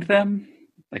find them.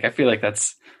 Like I feel like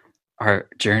that's our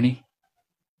journey.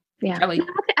 Yeah. Kelly. No,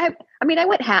 I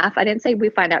went half. I didn't say we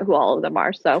find out who all of them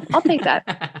are, so I'll take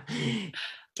that.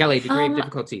 Kelly, degree of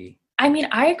difficulty. I mean,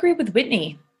 I agree with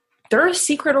Whitney. They're a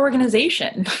secret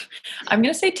organization. I'm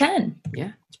going to say 10.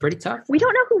 Yeah, it's pretty tough. We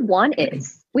don't know who 1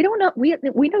 is. We don't know. We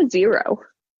know 0.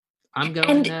 I'm going.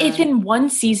 And if in one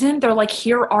season they're like,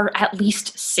 here are at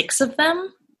least 6 of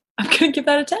them, I'm going to give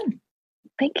that a 10.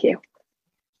 Thank you.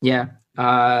 Yeah.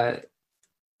 I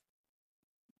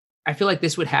feel like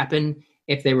this would happen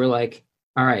if they were like,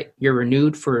 all right, you're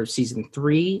renewed for season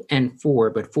 3 and 4,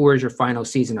 but 4 is your final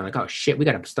season. They're like, oh shit, we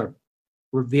got to start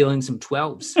revealing some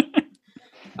 12s.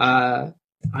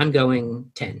 I'm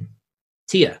going 10.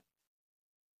 Tia.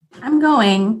 I'm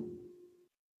going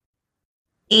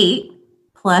 8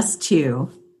 plus 2.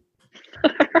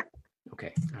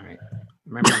 Okay. All right.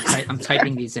 Remember, I'm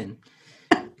typing these in.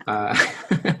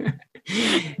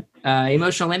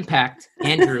 Emotional impact.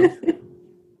 Andrew.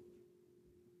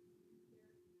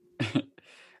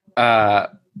 I'm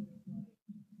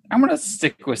gonna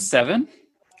stick with 7.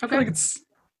 I Okay. feel like it's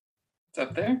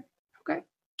up there. Okay.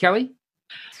 Kelly.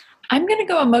 I'm going to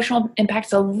go emotional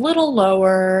impact's a little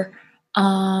lower.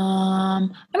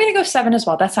 I'm going to go 7 as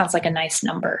well. That sounds like a nice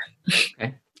number.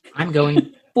 Okay. I'm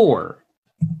going 4.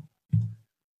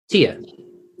 Tia.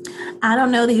 I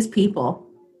don't know these people.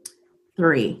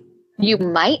 3. You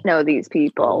might know these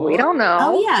people. We don't know.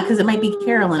 Oh yeah, because it might be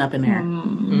Carolyn up in there.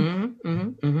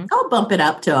 I'll bump it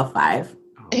up to a 5.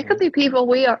 It could be people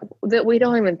that we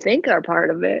don't even think are part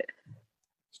of it.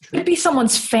 It could be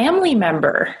someone's family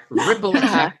member. Ripple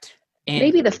effect. And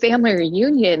Maybe the family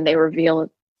reunion they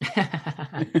reveal.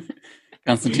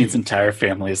 Constantine's entire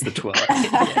family is the 12.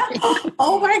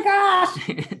 Oh my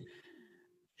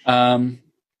gosh.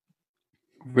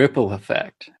 Ripple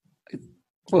effect.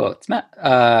 Well, it's not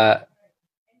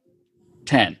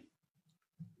 10.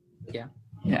 Yeah.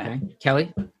 Yeah. Okay.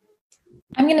 Kelly.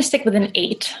 I'm going to stick with an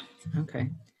 8.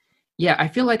 Okay. Yeah, I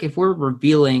feel like if we're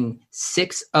revealing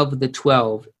 6 of the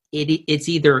 12, it's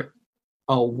either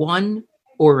a 1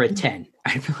 or a 10.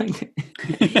 I feel like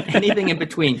anything in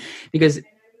between. Because,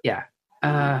 yeah.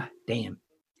 Damn.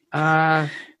 I'm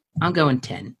going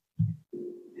 10.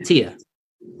 Tia.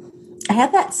 I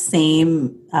had that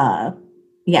same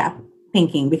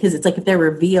thinking, because it's like if they're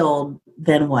revealed,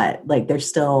 then what? Like they're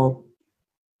still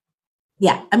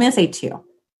I'm gonna say 2. All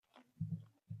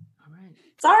right.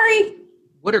 Sorry.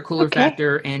 Water cooler Okay.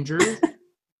 factor, Andrew.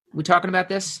 We talking about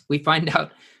this? We find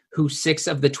out who 6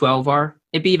 of the 12 are.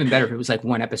 It'd be even better if it was like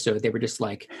one episode. They were just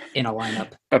like in a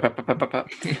lineup.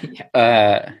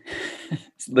 Yeah.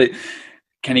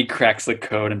 Kenny cracks the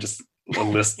code and just a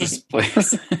list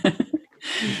displays.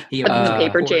 He Puts in the opens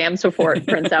paper the jams before it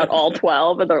prints out all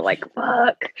 12, and they're like,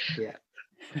 fuck. Yeah.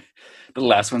 The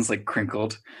last one's like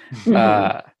crinkled.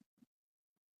 Mhm.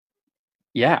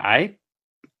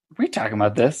 We're talking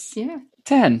about this. Yeah.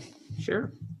 10.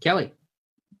 Sure. Kelly.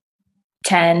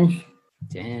 10.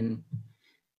 10.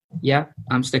 Yeah,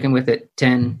 I'm sticking with it.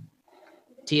 10.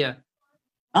 Tia.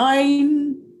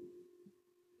 9.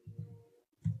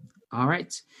 All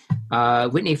right.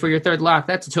 Whitney, for your third lock,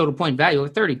 that's a total point value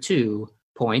of 32.5.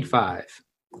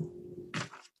 All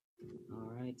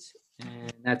right.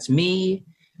 And that's me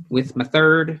with my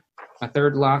third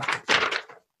lock.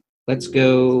 Let's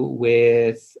go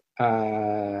with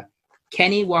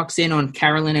Kenny walks in on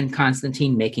Carolyn and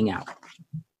Constantine making out.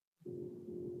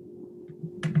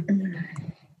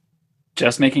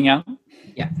 just making out?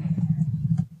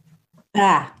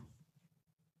 Ah,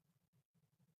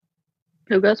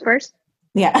 Who goes first?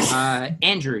 yeah.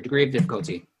 Andrew, degree of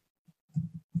difficulty.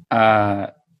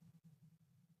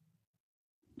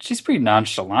 She's pretty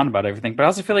nonchalant about everything, but I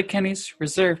also feel like Kenny's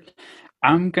reserved.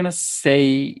 I'm gonna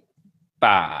say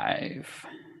 5.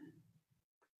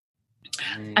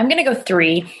 I'm going to go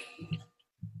 3.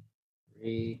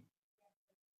 3.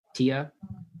 Tia.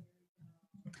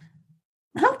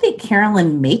 I don't think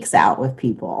Carolyn makes out with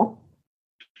people.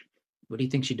 What do you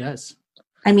think she does?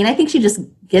 I mean, I think she just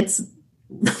gets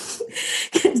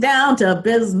down to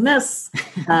business.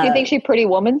 Do you think she Pretty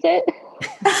Woman's it?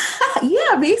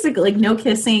 Yeah, basically, like no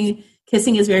kissing.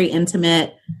 Kissing is very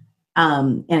intimate.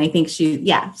 And I think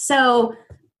so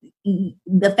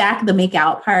the make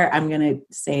out part, I'm going to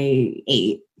say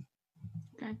 8.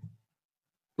 Okay.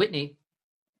 Whitney.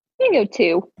 I'm going to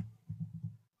go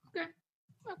 2.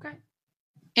 Okay.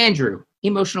 Andrew,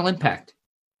 emotional impact.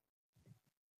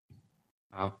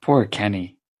 Oh, poor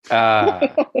Kenny. 7.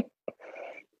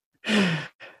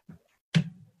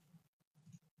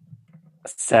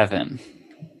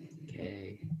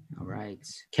 Okay. All right.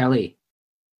 Kelly.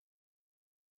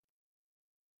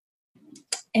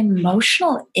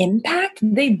 Emotional impact?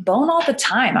 They bone all the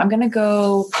time. I'm going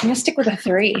to stick with a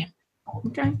 3.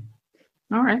 Okay.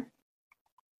 All right.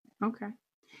 Okay.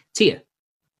 Tia.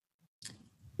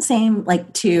 Same,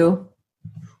 like 2.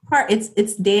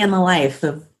 It's day in the life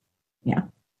of,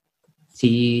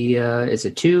 Tia is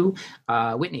a 2.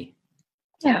 Whitney.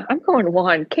 Yeah, I'm going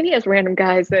 1. Kenny has random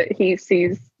guys that he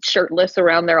sees shirtless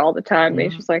around there all the time. And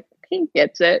he's just like, he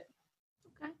gets it.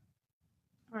 Okay.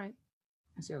 All right.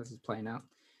 Let's see how this is playing out.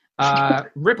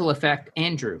 Ripple effect,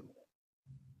 Andrew.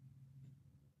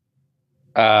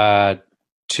 2. All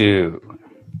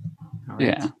right.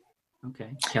 Yeah. Okay.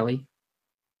 Kelly.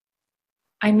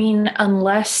 I mean,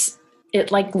 unless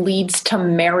it like leads to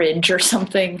marriage or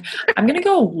something, I'm going to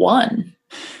go 1.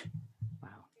 Wow.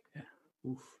 Yeah.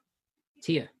 Oof.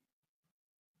 Tia.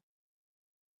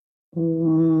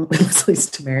 At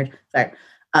least married. Sorry.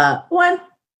 1.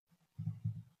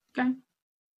 Okay.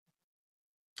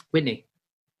 Whitney.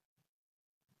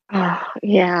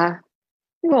 Yeah.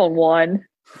 I'm going 1.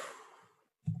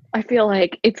 I feel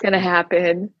like it's going to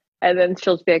happen. And then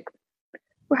she'll just be like,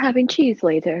 we're having cheese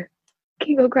later. Can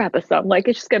you go grab us some? Like,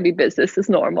 it's just going to be business as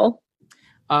normal.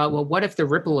 Well, what if the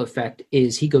ripple effect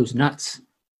is he goes nuts?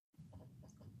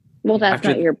 Well, that's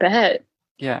not your bet.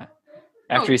 Yeah.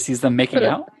 After he sees them making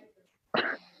out?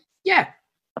 Yeah.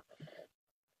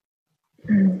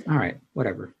 All right.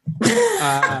 Whatever.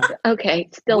 Okay.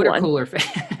 Still water 1. cooler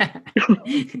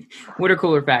water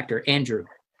cooler factor, Andrew.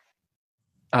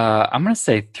 I'm going to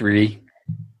say 3.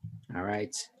 All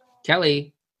right.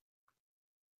 Kelly.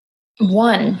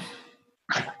 1.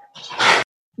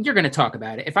 You're going to talk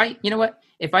about it. If I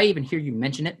even hear you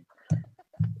mention it,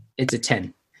 it's a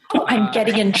 10. Oh, I'm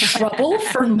getting in trouble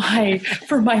for my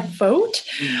vote.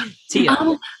 Tia.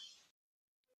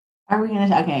 Are we going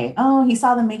to? Okay. Oh, he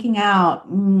saw them making out.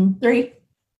 3.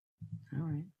 All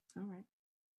right.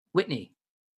 Whitney.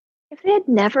 If they had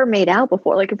never made out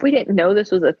before, like if we didn't know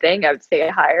this was a thing, I would say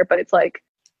higher. But it's like,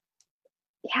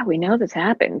 yeah, we know this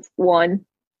happens. 1.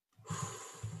 That's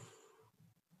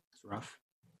rough.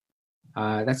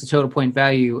 That's a total point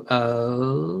value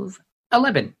of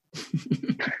 11.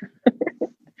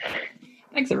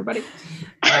 Thanks, everybody.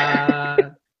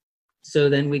 So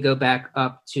then we go back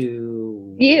up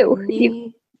to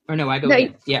You. Or no, I go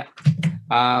again. Yeah.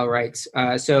 All right.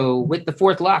 So with the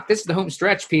 4th lock, this is the home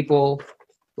stretch, people.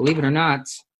 Believe it or not.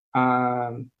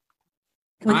 Can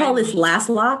we call this last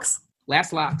locks?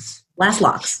 Last locks. Last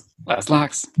locks. Last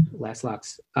locks. Last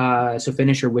locks. So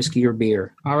finish your whiskey or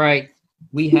beer. All right.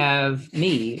 We have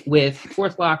me with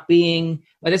 4th lock being,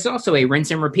 but it's also a rinse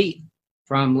and repeat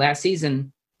from last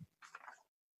season.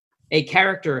 A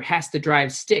character has to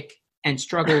drive stick and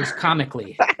struggles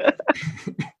comically.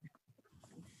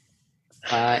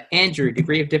 Andrew,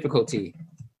 degree of difficulty.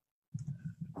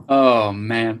 Oh,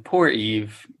 man. Poor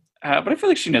Eve. But I feel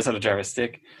like she knows how to drive a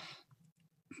stick.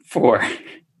 4.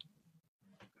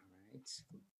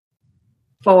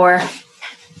 4.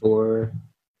 4.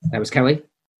 That was Kelly.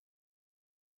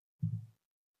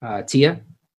 Tia.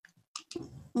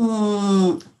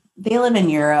 They live in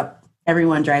Europe.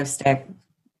 Everyone drives stick.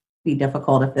 Be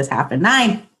difficult if this happened.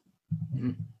 9.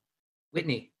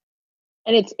 Whitney.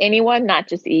 And it's anyone, not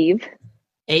just Eve.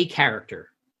 A character.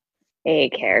 A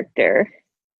character.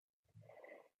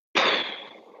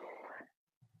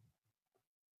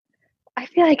 I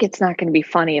feel like it's not going to be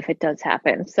funny if it does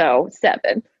happen. So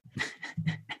 7.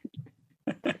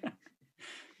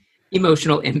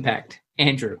 Emotional impact,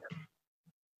 Andrew.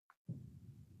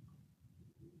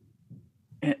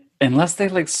 Unless they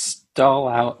like stall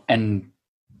out and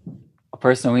a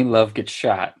person we love gets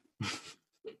shot,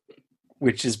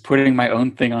 which is putting my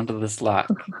own thing onto this lock.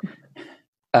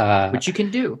 Which you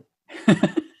can do.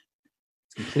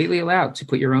 It's completely allowed to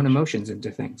put your own emotions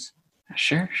into things.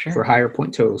 Sure. For higher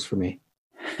point totals for me.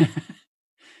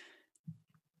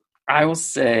 I will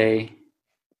say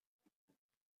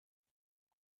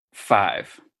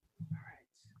 5.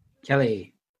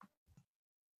 Kelly.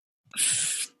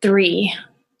 3.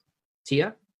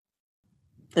 Tia?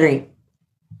 3.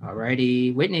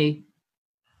 Alrighty. Whitney.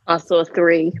 Also a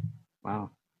 3.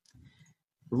 Wow.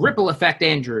 Ripple effect,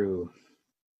 Andrew.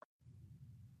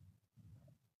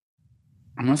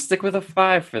 I'm going to stick with a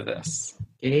 5 for this.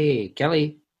 Okay,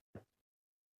 Kelly.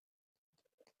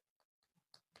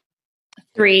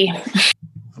 3.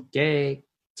 Okay.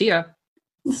 Tia.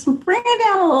 Just bring it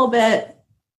down a little bit.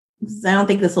 I don't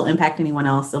think this will impact anyone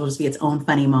else. It'll just be its own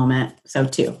funny moment. So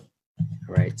 2. All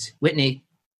right. Whitney.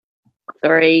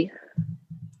 3.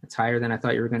 That's higher than I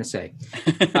thought you were going to say.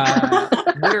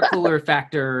 Water cooler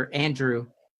factor, Andrew.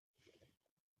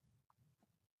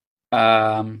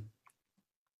 I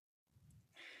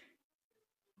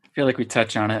feel like we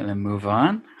touch on it and then move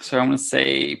on. So I'm going to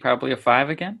say probably a 5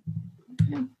 again.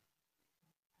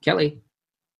 Kelly.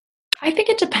 I think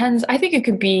it depends. I think it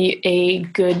could be a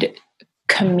good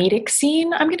comedic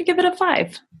scene. I'm going to give it a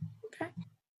 5. Okay.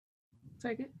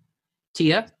 Take it.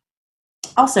 Tia.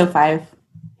 Also 5.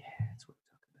 Yeah, that's what we're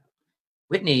talking about.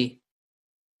 Whitney.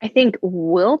 I think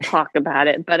we'll talk about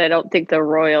it, but I don't think the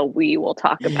royal we will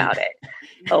talk about it.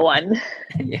 The one.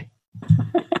 Yeah.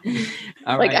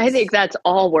 All Like, right. I think that's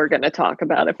all we're going to talk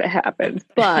about if it happens.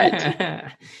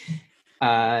 But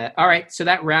all right. So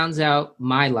that rounds out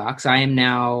my locks. I am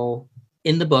now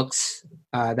in the books.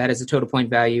 That is a total point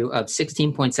value of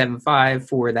 16.75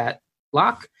 for that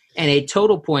lock and a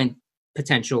total point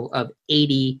potential of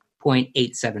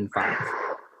 80.875.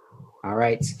 All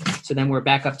right. So then we're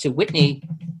back up to Whitney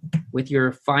with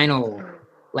your final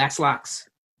last locks.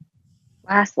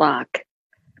 last lock.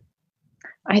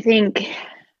 I think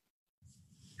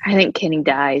Kenny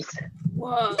dies.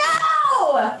 Whoa.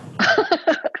 No! You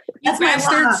That's my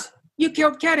bastards. lock. You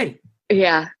killed Kenny.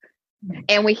 Yeah.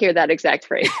 And we hear that exact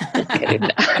phrase. Just kidding.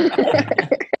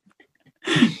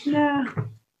 No.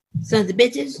 Sons of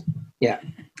bitches. Yeah.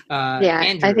 Yeah,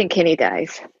 Andrew, I think Kenny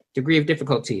dies. degree of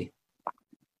difficulty.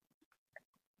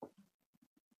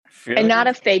 And not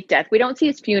a fake death. We don't see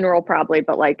his funeral probably,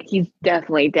 but like he's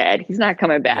definitely dead. He's not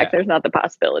coming back. Yeah. There's not the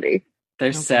possibility.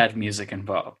 There's Okay. sad music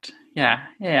involved. Yeah.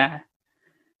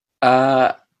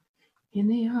 In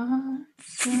the arms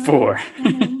of 4.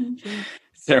 an angel.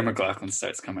 Sarah McLachlan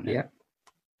starts coming in. Yeah.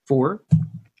 4.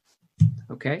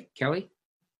 Okay, Kelly.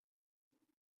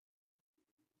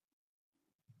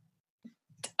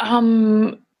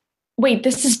 Wait,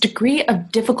 this is degree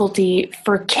of difficulty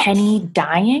for Kenny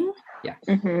dying?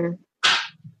 Mm-hmm.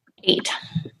 8.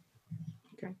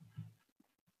 Okay.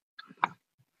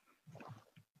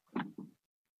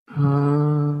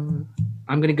 I'm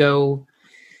gonna go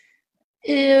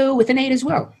with an 8 as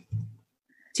well.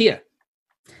 Tia.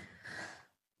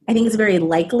 I think it's very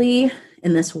likely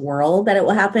in this world that it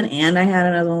will happen, and I had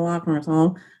it as a lock on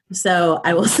home. So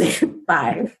I will say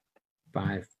 5.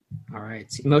 5. All right.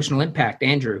 Emotional impact,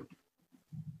 Andrew.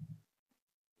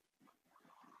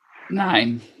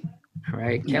 9. All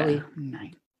right, Kelly. Yeah,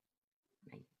 9.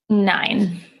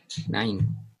 9.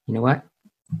 9. You know what?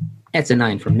 That's a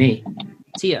 9 from me.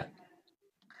 Tia.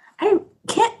 I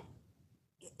can't.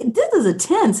 This is a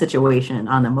 10 situation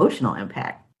on emotional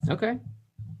impact. Okay.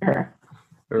 Sure.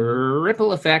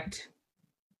 Ripple effect.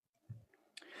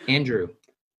 Andrew.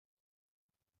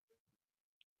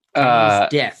 Kenny's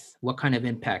death. What kind of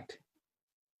impact?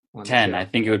 on the 10. show? I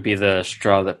think it would be the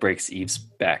straw that breaks Eve's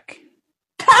back.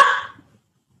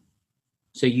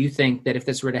 So you think that if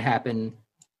this were to happen,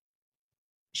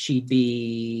 she'd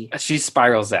be She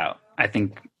spirals out. I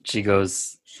think she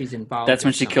goes. she's involved. That's in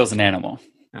when she kills an animal.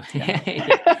 something.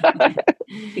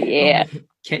 Yeah.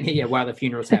 Kenny, yeah, while the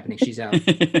funeral's happening, she's out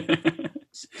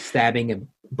stabbing a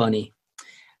bunny.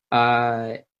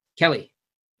 Kelly.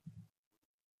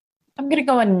 I'm going to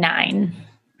go a 9.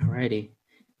 Alrighty.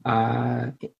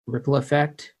 Ripple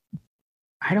effect.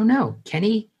 I don't know.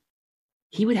 Kenny,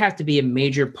 he would have to be a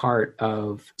major part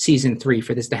of season 3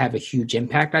 for this to have a huge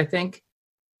impact, I think.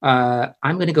 I'm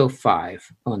going to go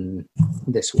 5 on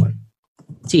this one.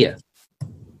 Tia.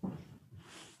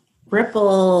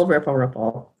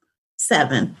 Ripple.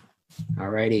 7.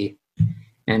 Alrighty.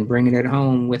 And bringing it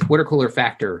home with water cooler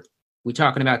factor. We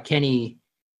talking about Kenny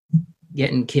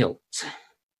getting killed.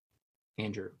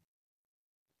 Andrew.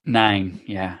 9.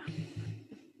 Yeah.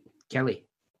 Kelly.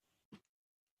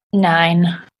 9.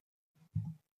 All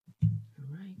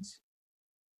right.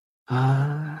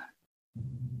 I'm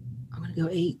going to go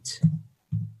 8.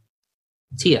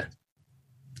 Tia.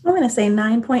 I'm going to say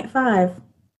 9.5.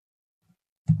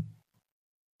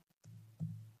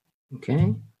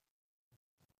 Okay.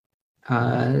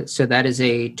 So that is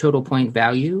a total point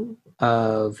value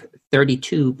of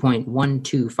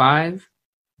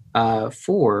 32.125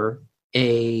 for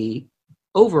a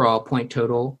overall point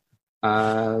total,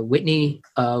 Whitney,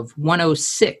 of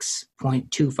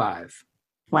 106.25.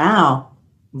 Wow.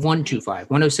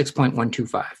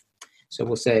 106.125. So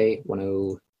we'll say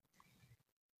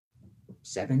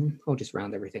 107. We'll just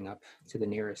round everything up to the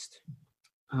nearest.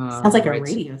 Sounds like a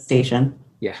radio station.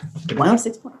 Yeah.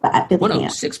 106.5.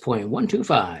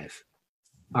 106.125.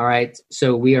 All right.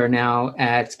 So we are now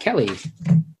at Kelly.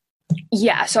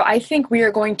 Yeah, so I think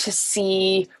we're going to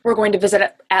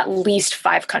visit at least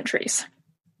 5 countries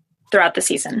throughout the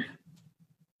season.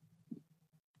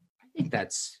 I think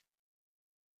that's,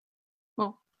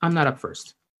 well, I'm not up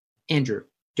first. Andrew,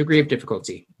 degree of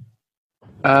difficulty.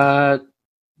 2.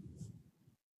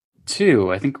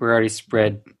 I think we're already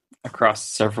spread across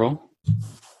several.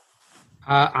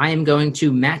 I am going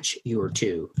to match your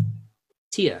 2.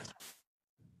 Tia.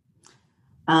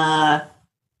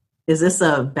 Is this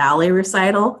a ballet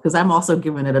recital? Because I'm also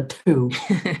giving it a 2.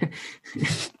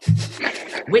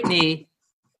 Whitney.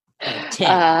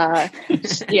 10.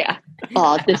 Yeah.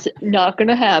 Oh, this is not going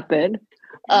to happen.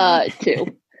 2.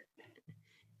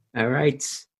 All right.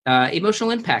 Emotional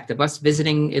impact of us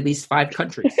visiting at least 5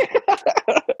 countries.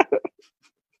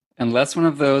 Unless one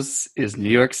of those is New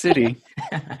York City.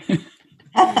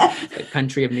 The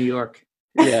country of New York.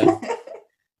 Yeah.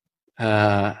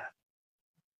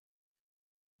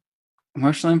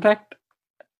 Emotional impact?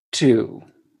 2.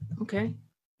 Okay.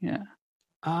 Yeah.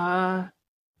 I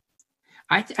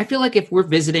feel like if we're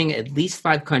visiting at least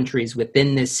 5 countries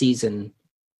within this season,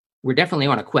 we're definitely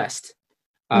on a quest.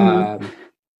 Mm-hmm.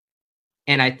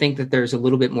 And I think that there's a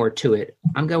little bit more to it.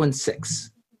 I'm going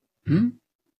 6. Hmm?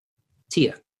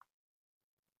 Tia.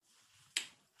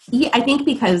 Yeah, I think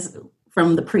because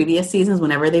from the previous seasons,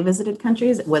 whenever they visited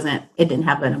countries, it didn't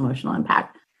have an emotional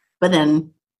impact. But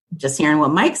then just hearing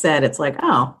what Mike said, it's like,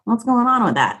 oh, what's going on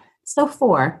with that? So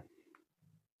 4.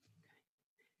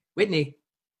 Whitney.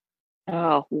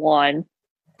 Oh, 1.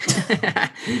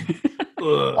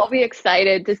 I'll be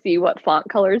excited to see what font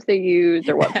colors they use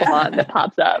or what font that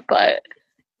pops up, but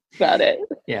that's about it.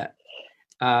 Yeah.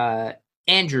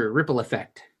 Andrew, ripple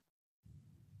effect.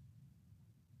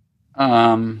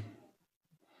 I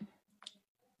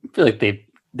feel like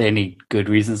they need good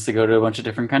reasons to go to a bunch of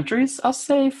different countries. I'll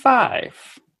say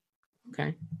 5.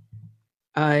 Okay.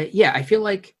 Yeah, I feel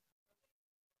like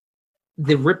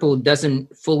the ripple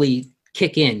doesn't fully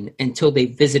kick in until they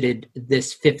visited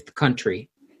this 5th country.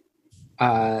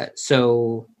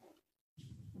 So,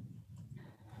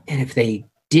 and if they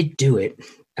did do it,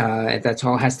 that's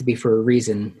all has to be for a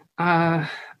reason. I'll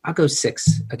go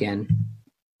 6 again.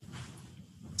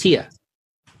 Tia.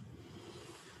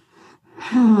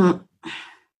 4.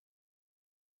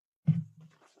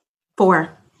 All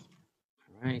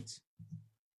right.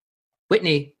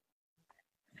 Whitney.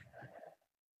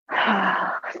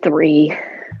 3.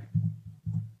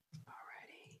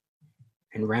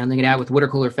 And rounding it out with water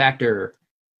cooler factor,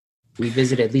 we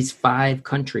visit at least 5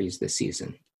 countries this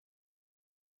season.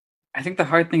 I think the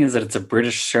hard thing is that it's a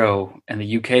British show and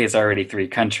the UK is already 3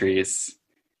 countries.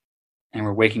 And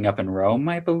we're waking up in Rome,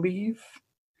 I believe.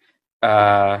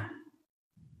 I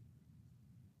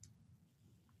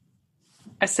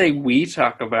say we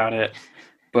talk about it,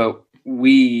 but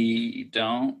we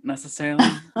don't necessarily.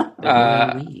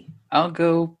 I'll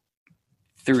go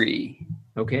 3.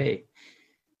 Okay.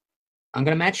 I'm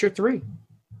going to match your 3.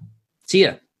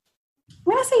 Tia. I'm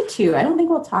going to say 2. I don't think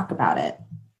we'll talk about it.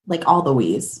 Like all the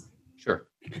we's. Sure.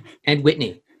 And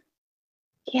Whitney.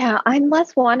 Yeah,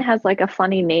 unless one has like a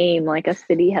funny name, like a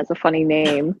city has a funny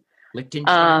name.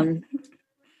 Liechtenstein.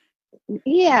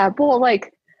 Yeah, but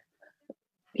like,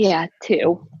 yeah,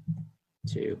 2.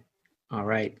 2. All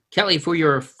right. Kelly, for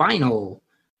your final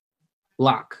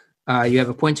lock, you have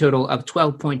a point total of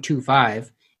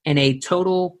 12.25 and a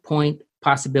total point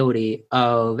possibility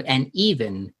of an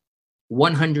even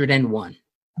 101.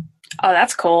 Oh,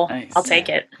 that's cool. Nice. I'll take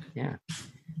it. Yeah.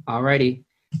 All righty.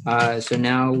 So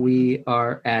now we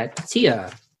are at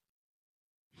Tia.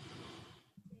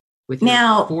 With your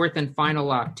 4th and final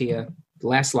lock, Tia. The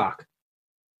last lock.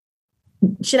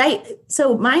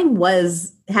 So mine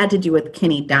had to do with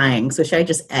Kenny dying. So should I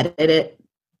just edit it?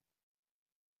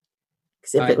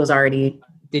 Because if it was already.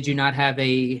 Did you not have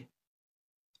a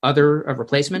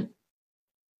replacement?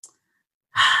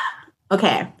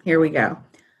 Okay, here we go.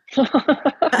 Okay.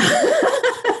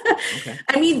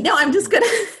 I mean, no, I'm just gonna.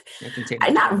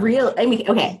 Not real. I mean,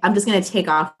 okay, I'm just gonna take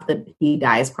off the he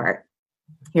dies part.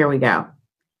 Here we go.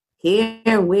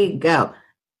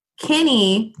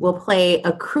 Kenny will play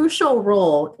a crucial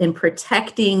role in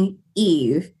protecting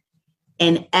Eve,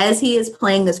 and as he is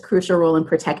playing this crucial role in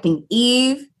protecting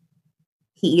Eve,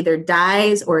 he either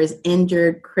dies or is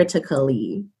injured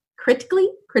critically. Critically.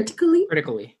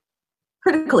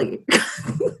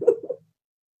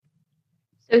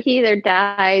 So he either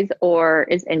dies or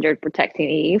is injured protecting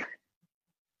Eve.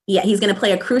 Yeah, he's going to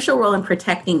play a crucial role in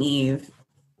protecting Eve.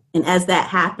 And as that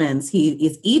happens, he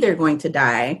is either going to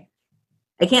die.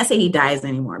 I can't say he dies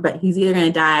anymore, but he's either going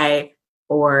to die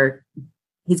or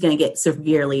he's going to get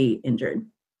severely injured.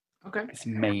 Okay. It's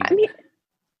Maine.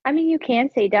 I mean, you can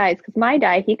say dies because my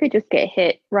die, he could just get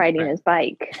hit riding his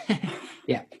bike.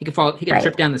 Yeah, he could fall. He could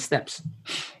trip down the steps.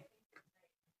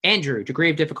 Andrew,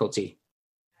 degree of difficulty.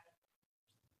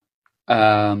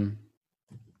 I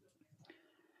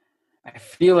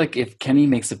feel like if Kenny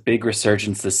makes a big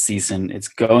resurgence this season, it's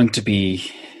going to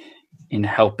be in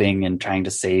helping and trying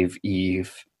to save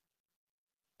Eve.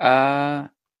 And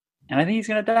I think he's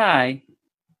going to die.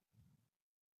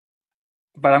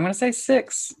 But I'm going to say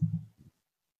 6.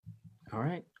 All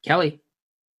right. Kelly.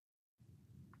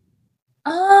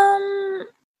 I'll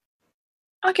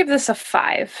give this a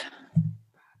 5.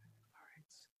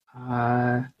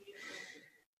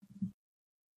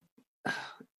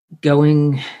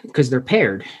 Going, because they're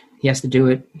paired. He has to do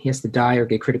it. He has to die or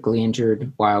get critically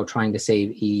injured while trying to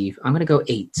save Eve. I'm going to go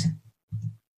 8.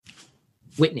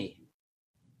 Whitney.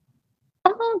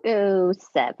 I'll go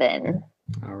 7.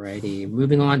 All righty.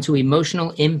 Moving on to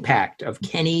emotional impact of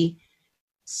Kenny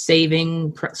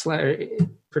saving,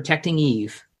 protecting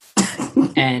Eve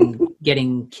and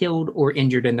getting killed or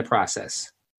injured in the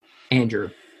process. Andrew.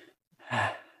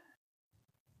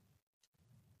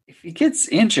 If he gets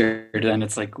injured, then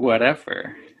it's like,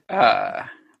 whatever. But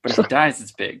if he dies,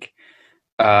 it's big.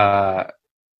 I'm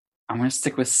going to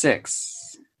stick with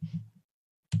 6.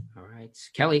 All right.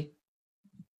 Kelly.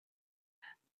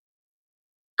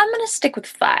 I'm going to stick with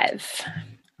 5.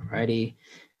 All righty.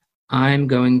 I'm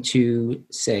going to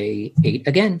say 8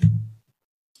 again.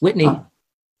 Whitney.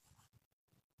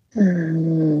 7.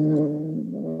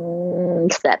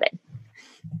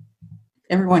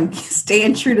 Everyone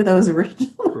staying true to those original.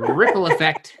 Ripple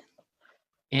effect.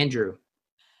 Andrew.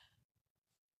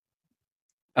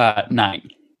 9.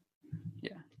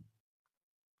 Yeah.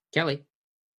 Kelly.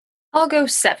 I'll go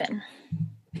 7.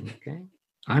 Okay.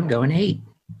 I'm going 8.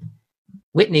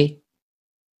 Whitney.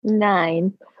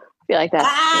 9. I feel like that.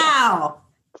 Wow. Yeah.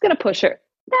 It's going to push her.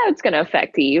 No, it's going to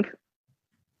affect Eve.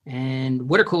 And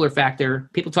water cooler factor.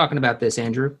 People talking about this,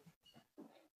 Andrew.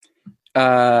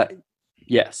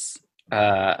 Yes.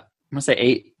 I'm going to say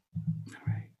 8. All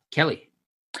right. Kelly.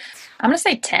 I'm going to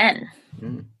say 10.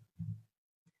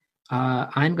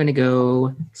 I'm going to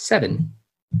go 7.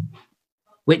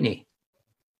 Whitney.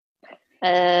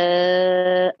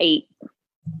 8. 8.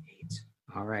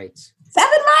 All right. 7,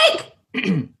 Mike.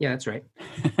 Yeah, that's right.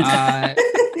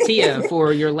 Tia,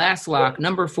 for your last lock,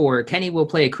 number 4, Kenny will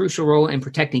play a crucial role in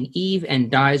protecting Eve and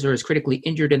dies or is critically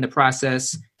injured in the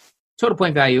process. Total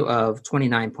point value of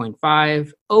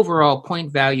 29.5. Overall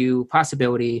point value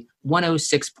possibility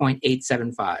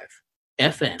 106.875.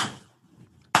 FM.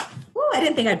 Ooh, I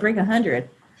didn't think I'd break 100.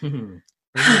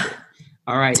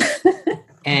 All right.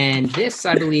 And this,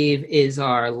 I believe, is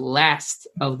our last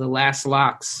of the last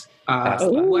locks.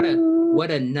 What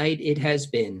a night it has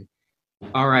been.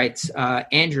 All right.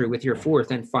 Andrew, with your 4th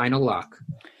and final lock.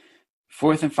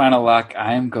 4th and final lock,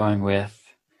 I am going with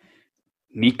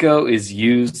Nico is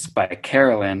used by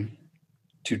Carolyn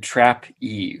to trap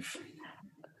Eve.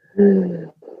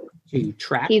 To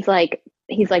trap? He's like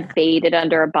baited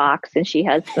under a box, and she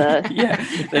has the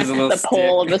there's a little the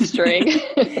pole of a string.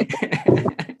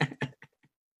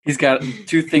 He's got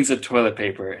 2 things of toilet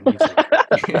paper, and he's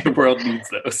like, the world needs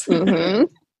those. Mm-hmm.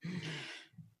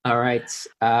 All right.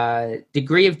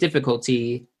 Degree of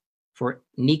difficulty for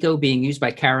Nico being used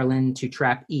by Carolyn to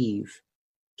trap Eve.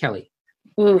 Kelly.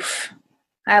 Oof.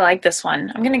 I like this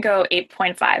one. I'm going to go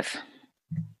 8.5.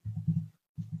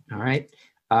 All right.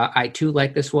 I too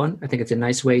like this one. I think it's a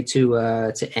nice way to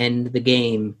end the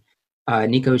game.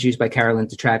 Nico is used by Carolyn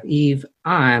to trap Eve.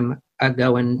 I'm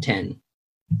going 10.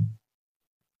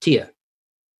 Tia.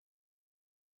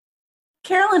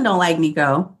 Carolyn don't like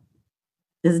Nico.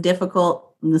 It's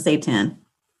difficult. I'm going to say 10.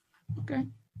 Okay.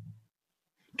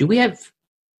 Do we have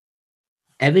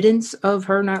evidence of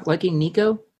her not liking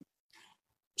Nico?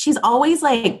 she's always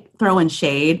like throwing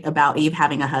shade about Eve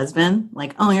having a husband.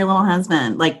 Like, oh, your little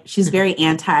husband. Like, she's very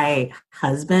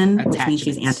anti-husband, which means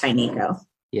she's anti-Nico.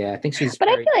 Yeah, I think she's. But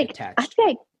very I feel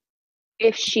like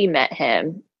if she met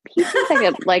him, he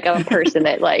seems like a person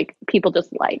that like people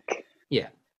just like. Yeah.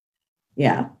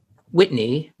 Yeah.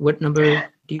 Whitney, what number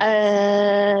do you?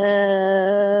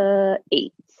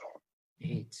 8.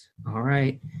 8. All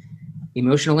right.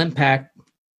 Emotional impact.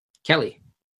 Kelly.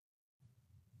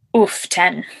 Oof,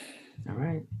 10. All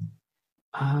right.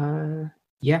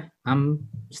 Yeah, I'm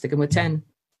sticking with 10.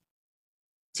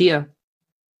 Tia.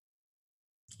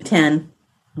 10.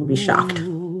 I'll be shocked.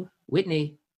 Ooh.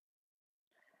 Whitney.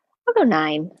 I'll go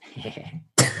 9.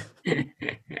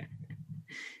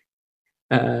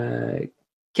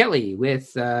 Kelly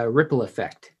with ripple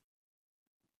effect.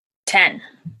 10.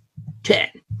 10.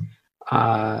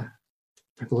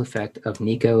 Ripple effect of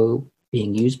Nico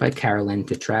being used by Carolyn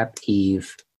to trap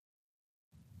Eve.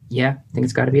 Yeah, I think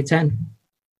it's got to be a 10.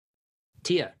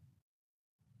 Tia.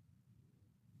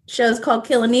 Show's called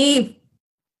Killing Eve.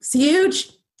 It's huge.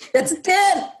 That's a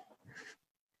 10.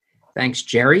 Thanks,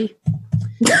 Jerry.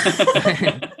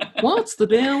 What's the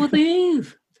deal with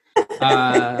Eve?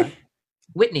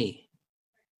 Whitney.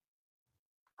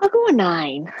 I'll go a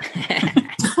 9.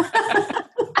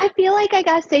 I feel like I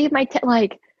gotta save my 10.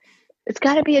 Like, it's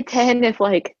got to be a 10 if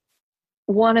like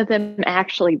one of them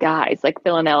actually dies, like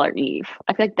Villanelle or Eve.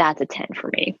 I feel like that's a 10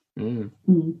 for me.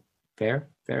 Fair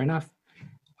enough.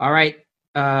 All right.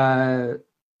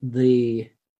 The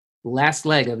last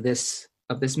leg of this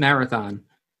marathon,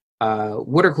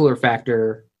 water cooler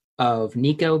factor of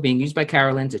Nico being used by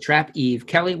Carolyn to trap Eve.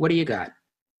 Kelly, what do you got?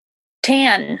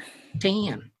 10.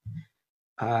 10.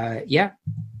 Yeah,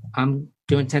 I'm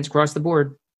doing 10s across the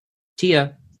board.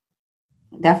 Tia.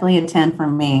 Definitely a 10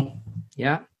 from me.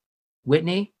 Yeah.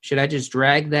 Whitney, should I just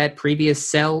drag that previous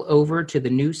cell over to the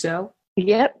new cell?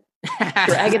 Yep.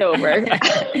 Drag it over.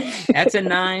 That's a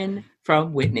 9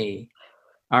 from Whitney.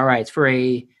 All right. For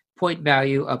a point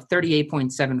value of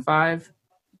 38.75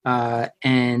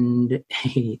 and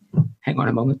hang on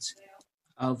a moment,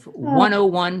 of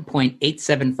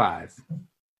 101.875.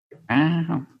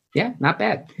 Wow. Yeah, not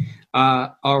bad.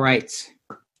 All right.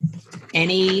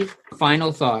 Any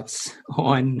final thoughts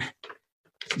on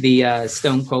the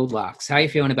Stone Cold locks? How are you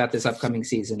feeling about this upcoming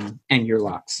season and your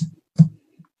locks?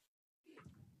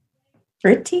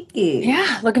 Pretty good.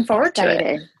 Yeah, looking forward to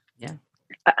it. Yeah.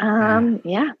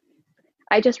 Yeah.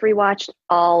 I just rewatched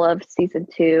all of season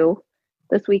 2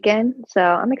 this weekend, so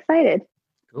I'm excited.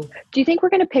 Cool. Do you think we're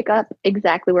going to pick up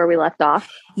exactly where we left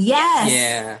off? Yes.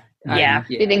 Yeah. Yeah.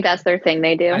 Do you think that's their thing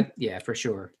they do? Yeah, for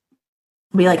sure.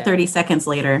 Be like 30 seconds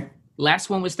later. Last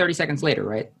one was 30 seconds later,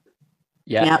 right?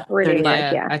 Yeah. Yep. Pretty much,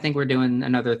 Yeah, yeah. I think we're doing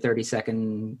another 30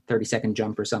 second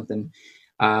jump or something.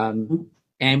 And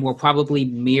we'll probably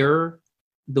mirror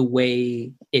the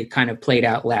way it kind of played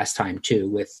out last time too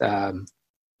with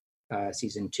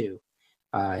season 2.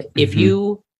 If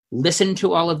you listen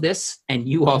to all of this and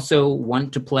you also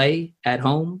want to play at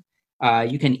home,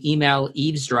 you can email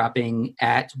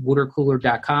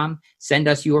eavesdropping@watercooler.com. Send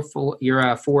us your 4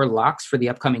 locks for the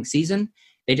upcoming season.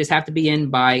 They just have to be in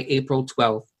by April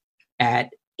 12th at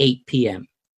 8 p.m.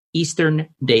 Eastern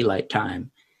Daylight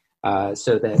Time,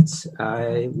 so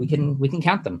that we can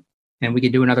count them, and we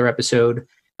can do another episode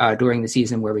during the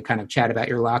season where we kind of chat about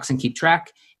your locks and keep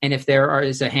track. And if there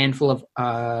is a handful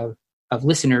of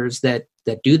listeners that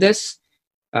do this,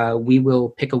 we will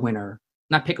pick a winner.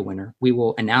 Not pick a winner. We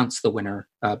will announce the winner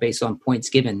based on points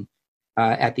given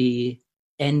at the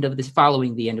end of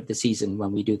following the end of the season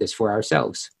when we do this for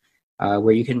ourselves,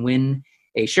 where you can win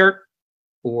a shirt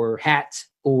or hat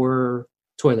or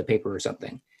toilet paper or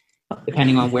something,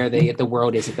 depending on where the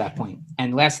world is at that point.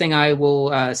 And last thing I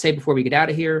will say before we get out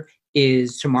of here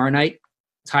is tomorrow night,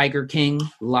 Tiger King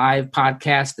live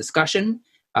podcast discussion.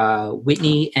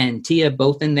 Whitney and Tia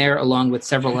both in there, along with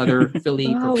several other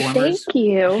Philly performers. Thank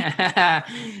you.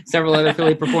 Several other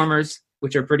Philly performers,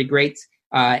 which are pretty great.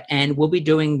 And we'll be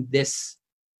doing this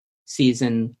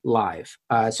season live.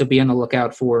 So be on the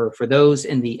lookout for those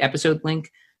in the episode link,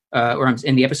 or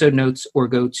in the episode notes, or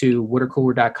go to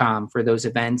watercooler.com for those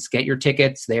events. Get your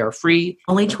tickets. They are free.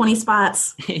 Only 20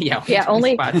 spots. Yeah,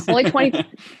 only spots. only 20.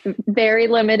 Very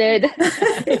limited.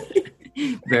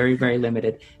 Very, very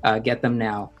limited. Get them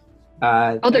now.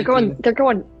 They're going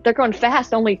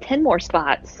fast. Only 10 more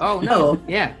spots. Oh no!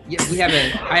 Yeah,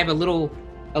 I have a little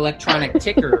electronic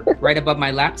ticker right above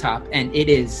my laptop, and it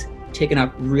is ticking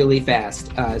up really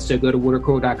fast. So go to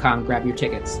watercooler.com, grab your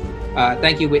tickets.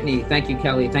 Thank you, Whitney. Thank you,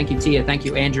 Kelly. Thank you, Tia. Thank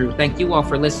you, Andrew. Thank you all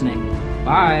for listening.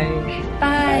 Bye.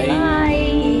 Bye.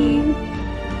 Bye.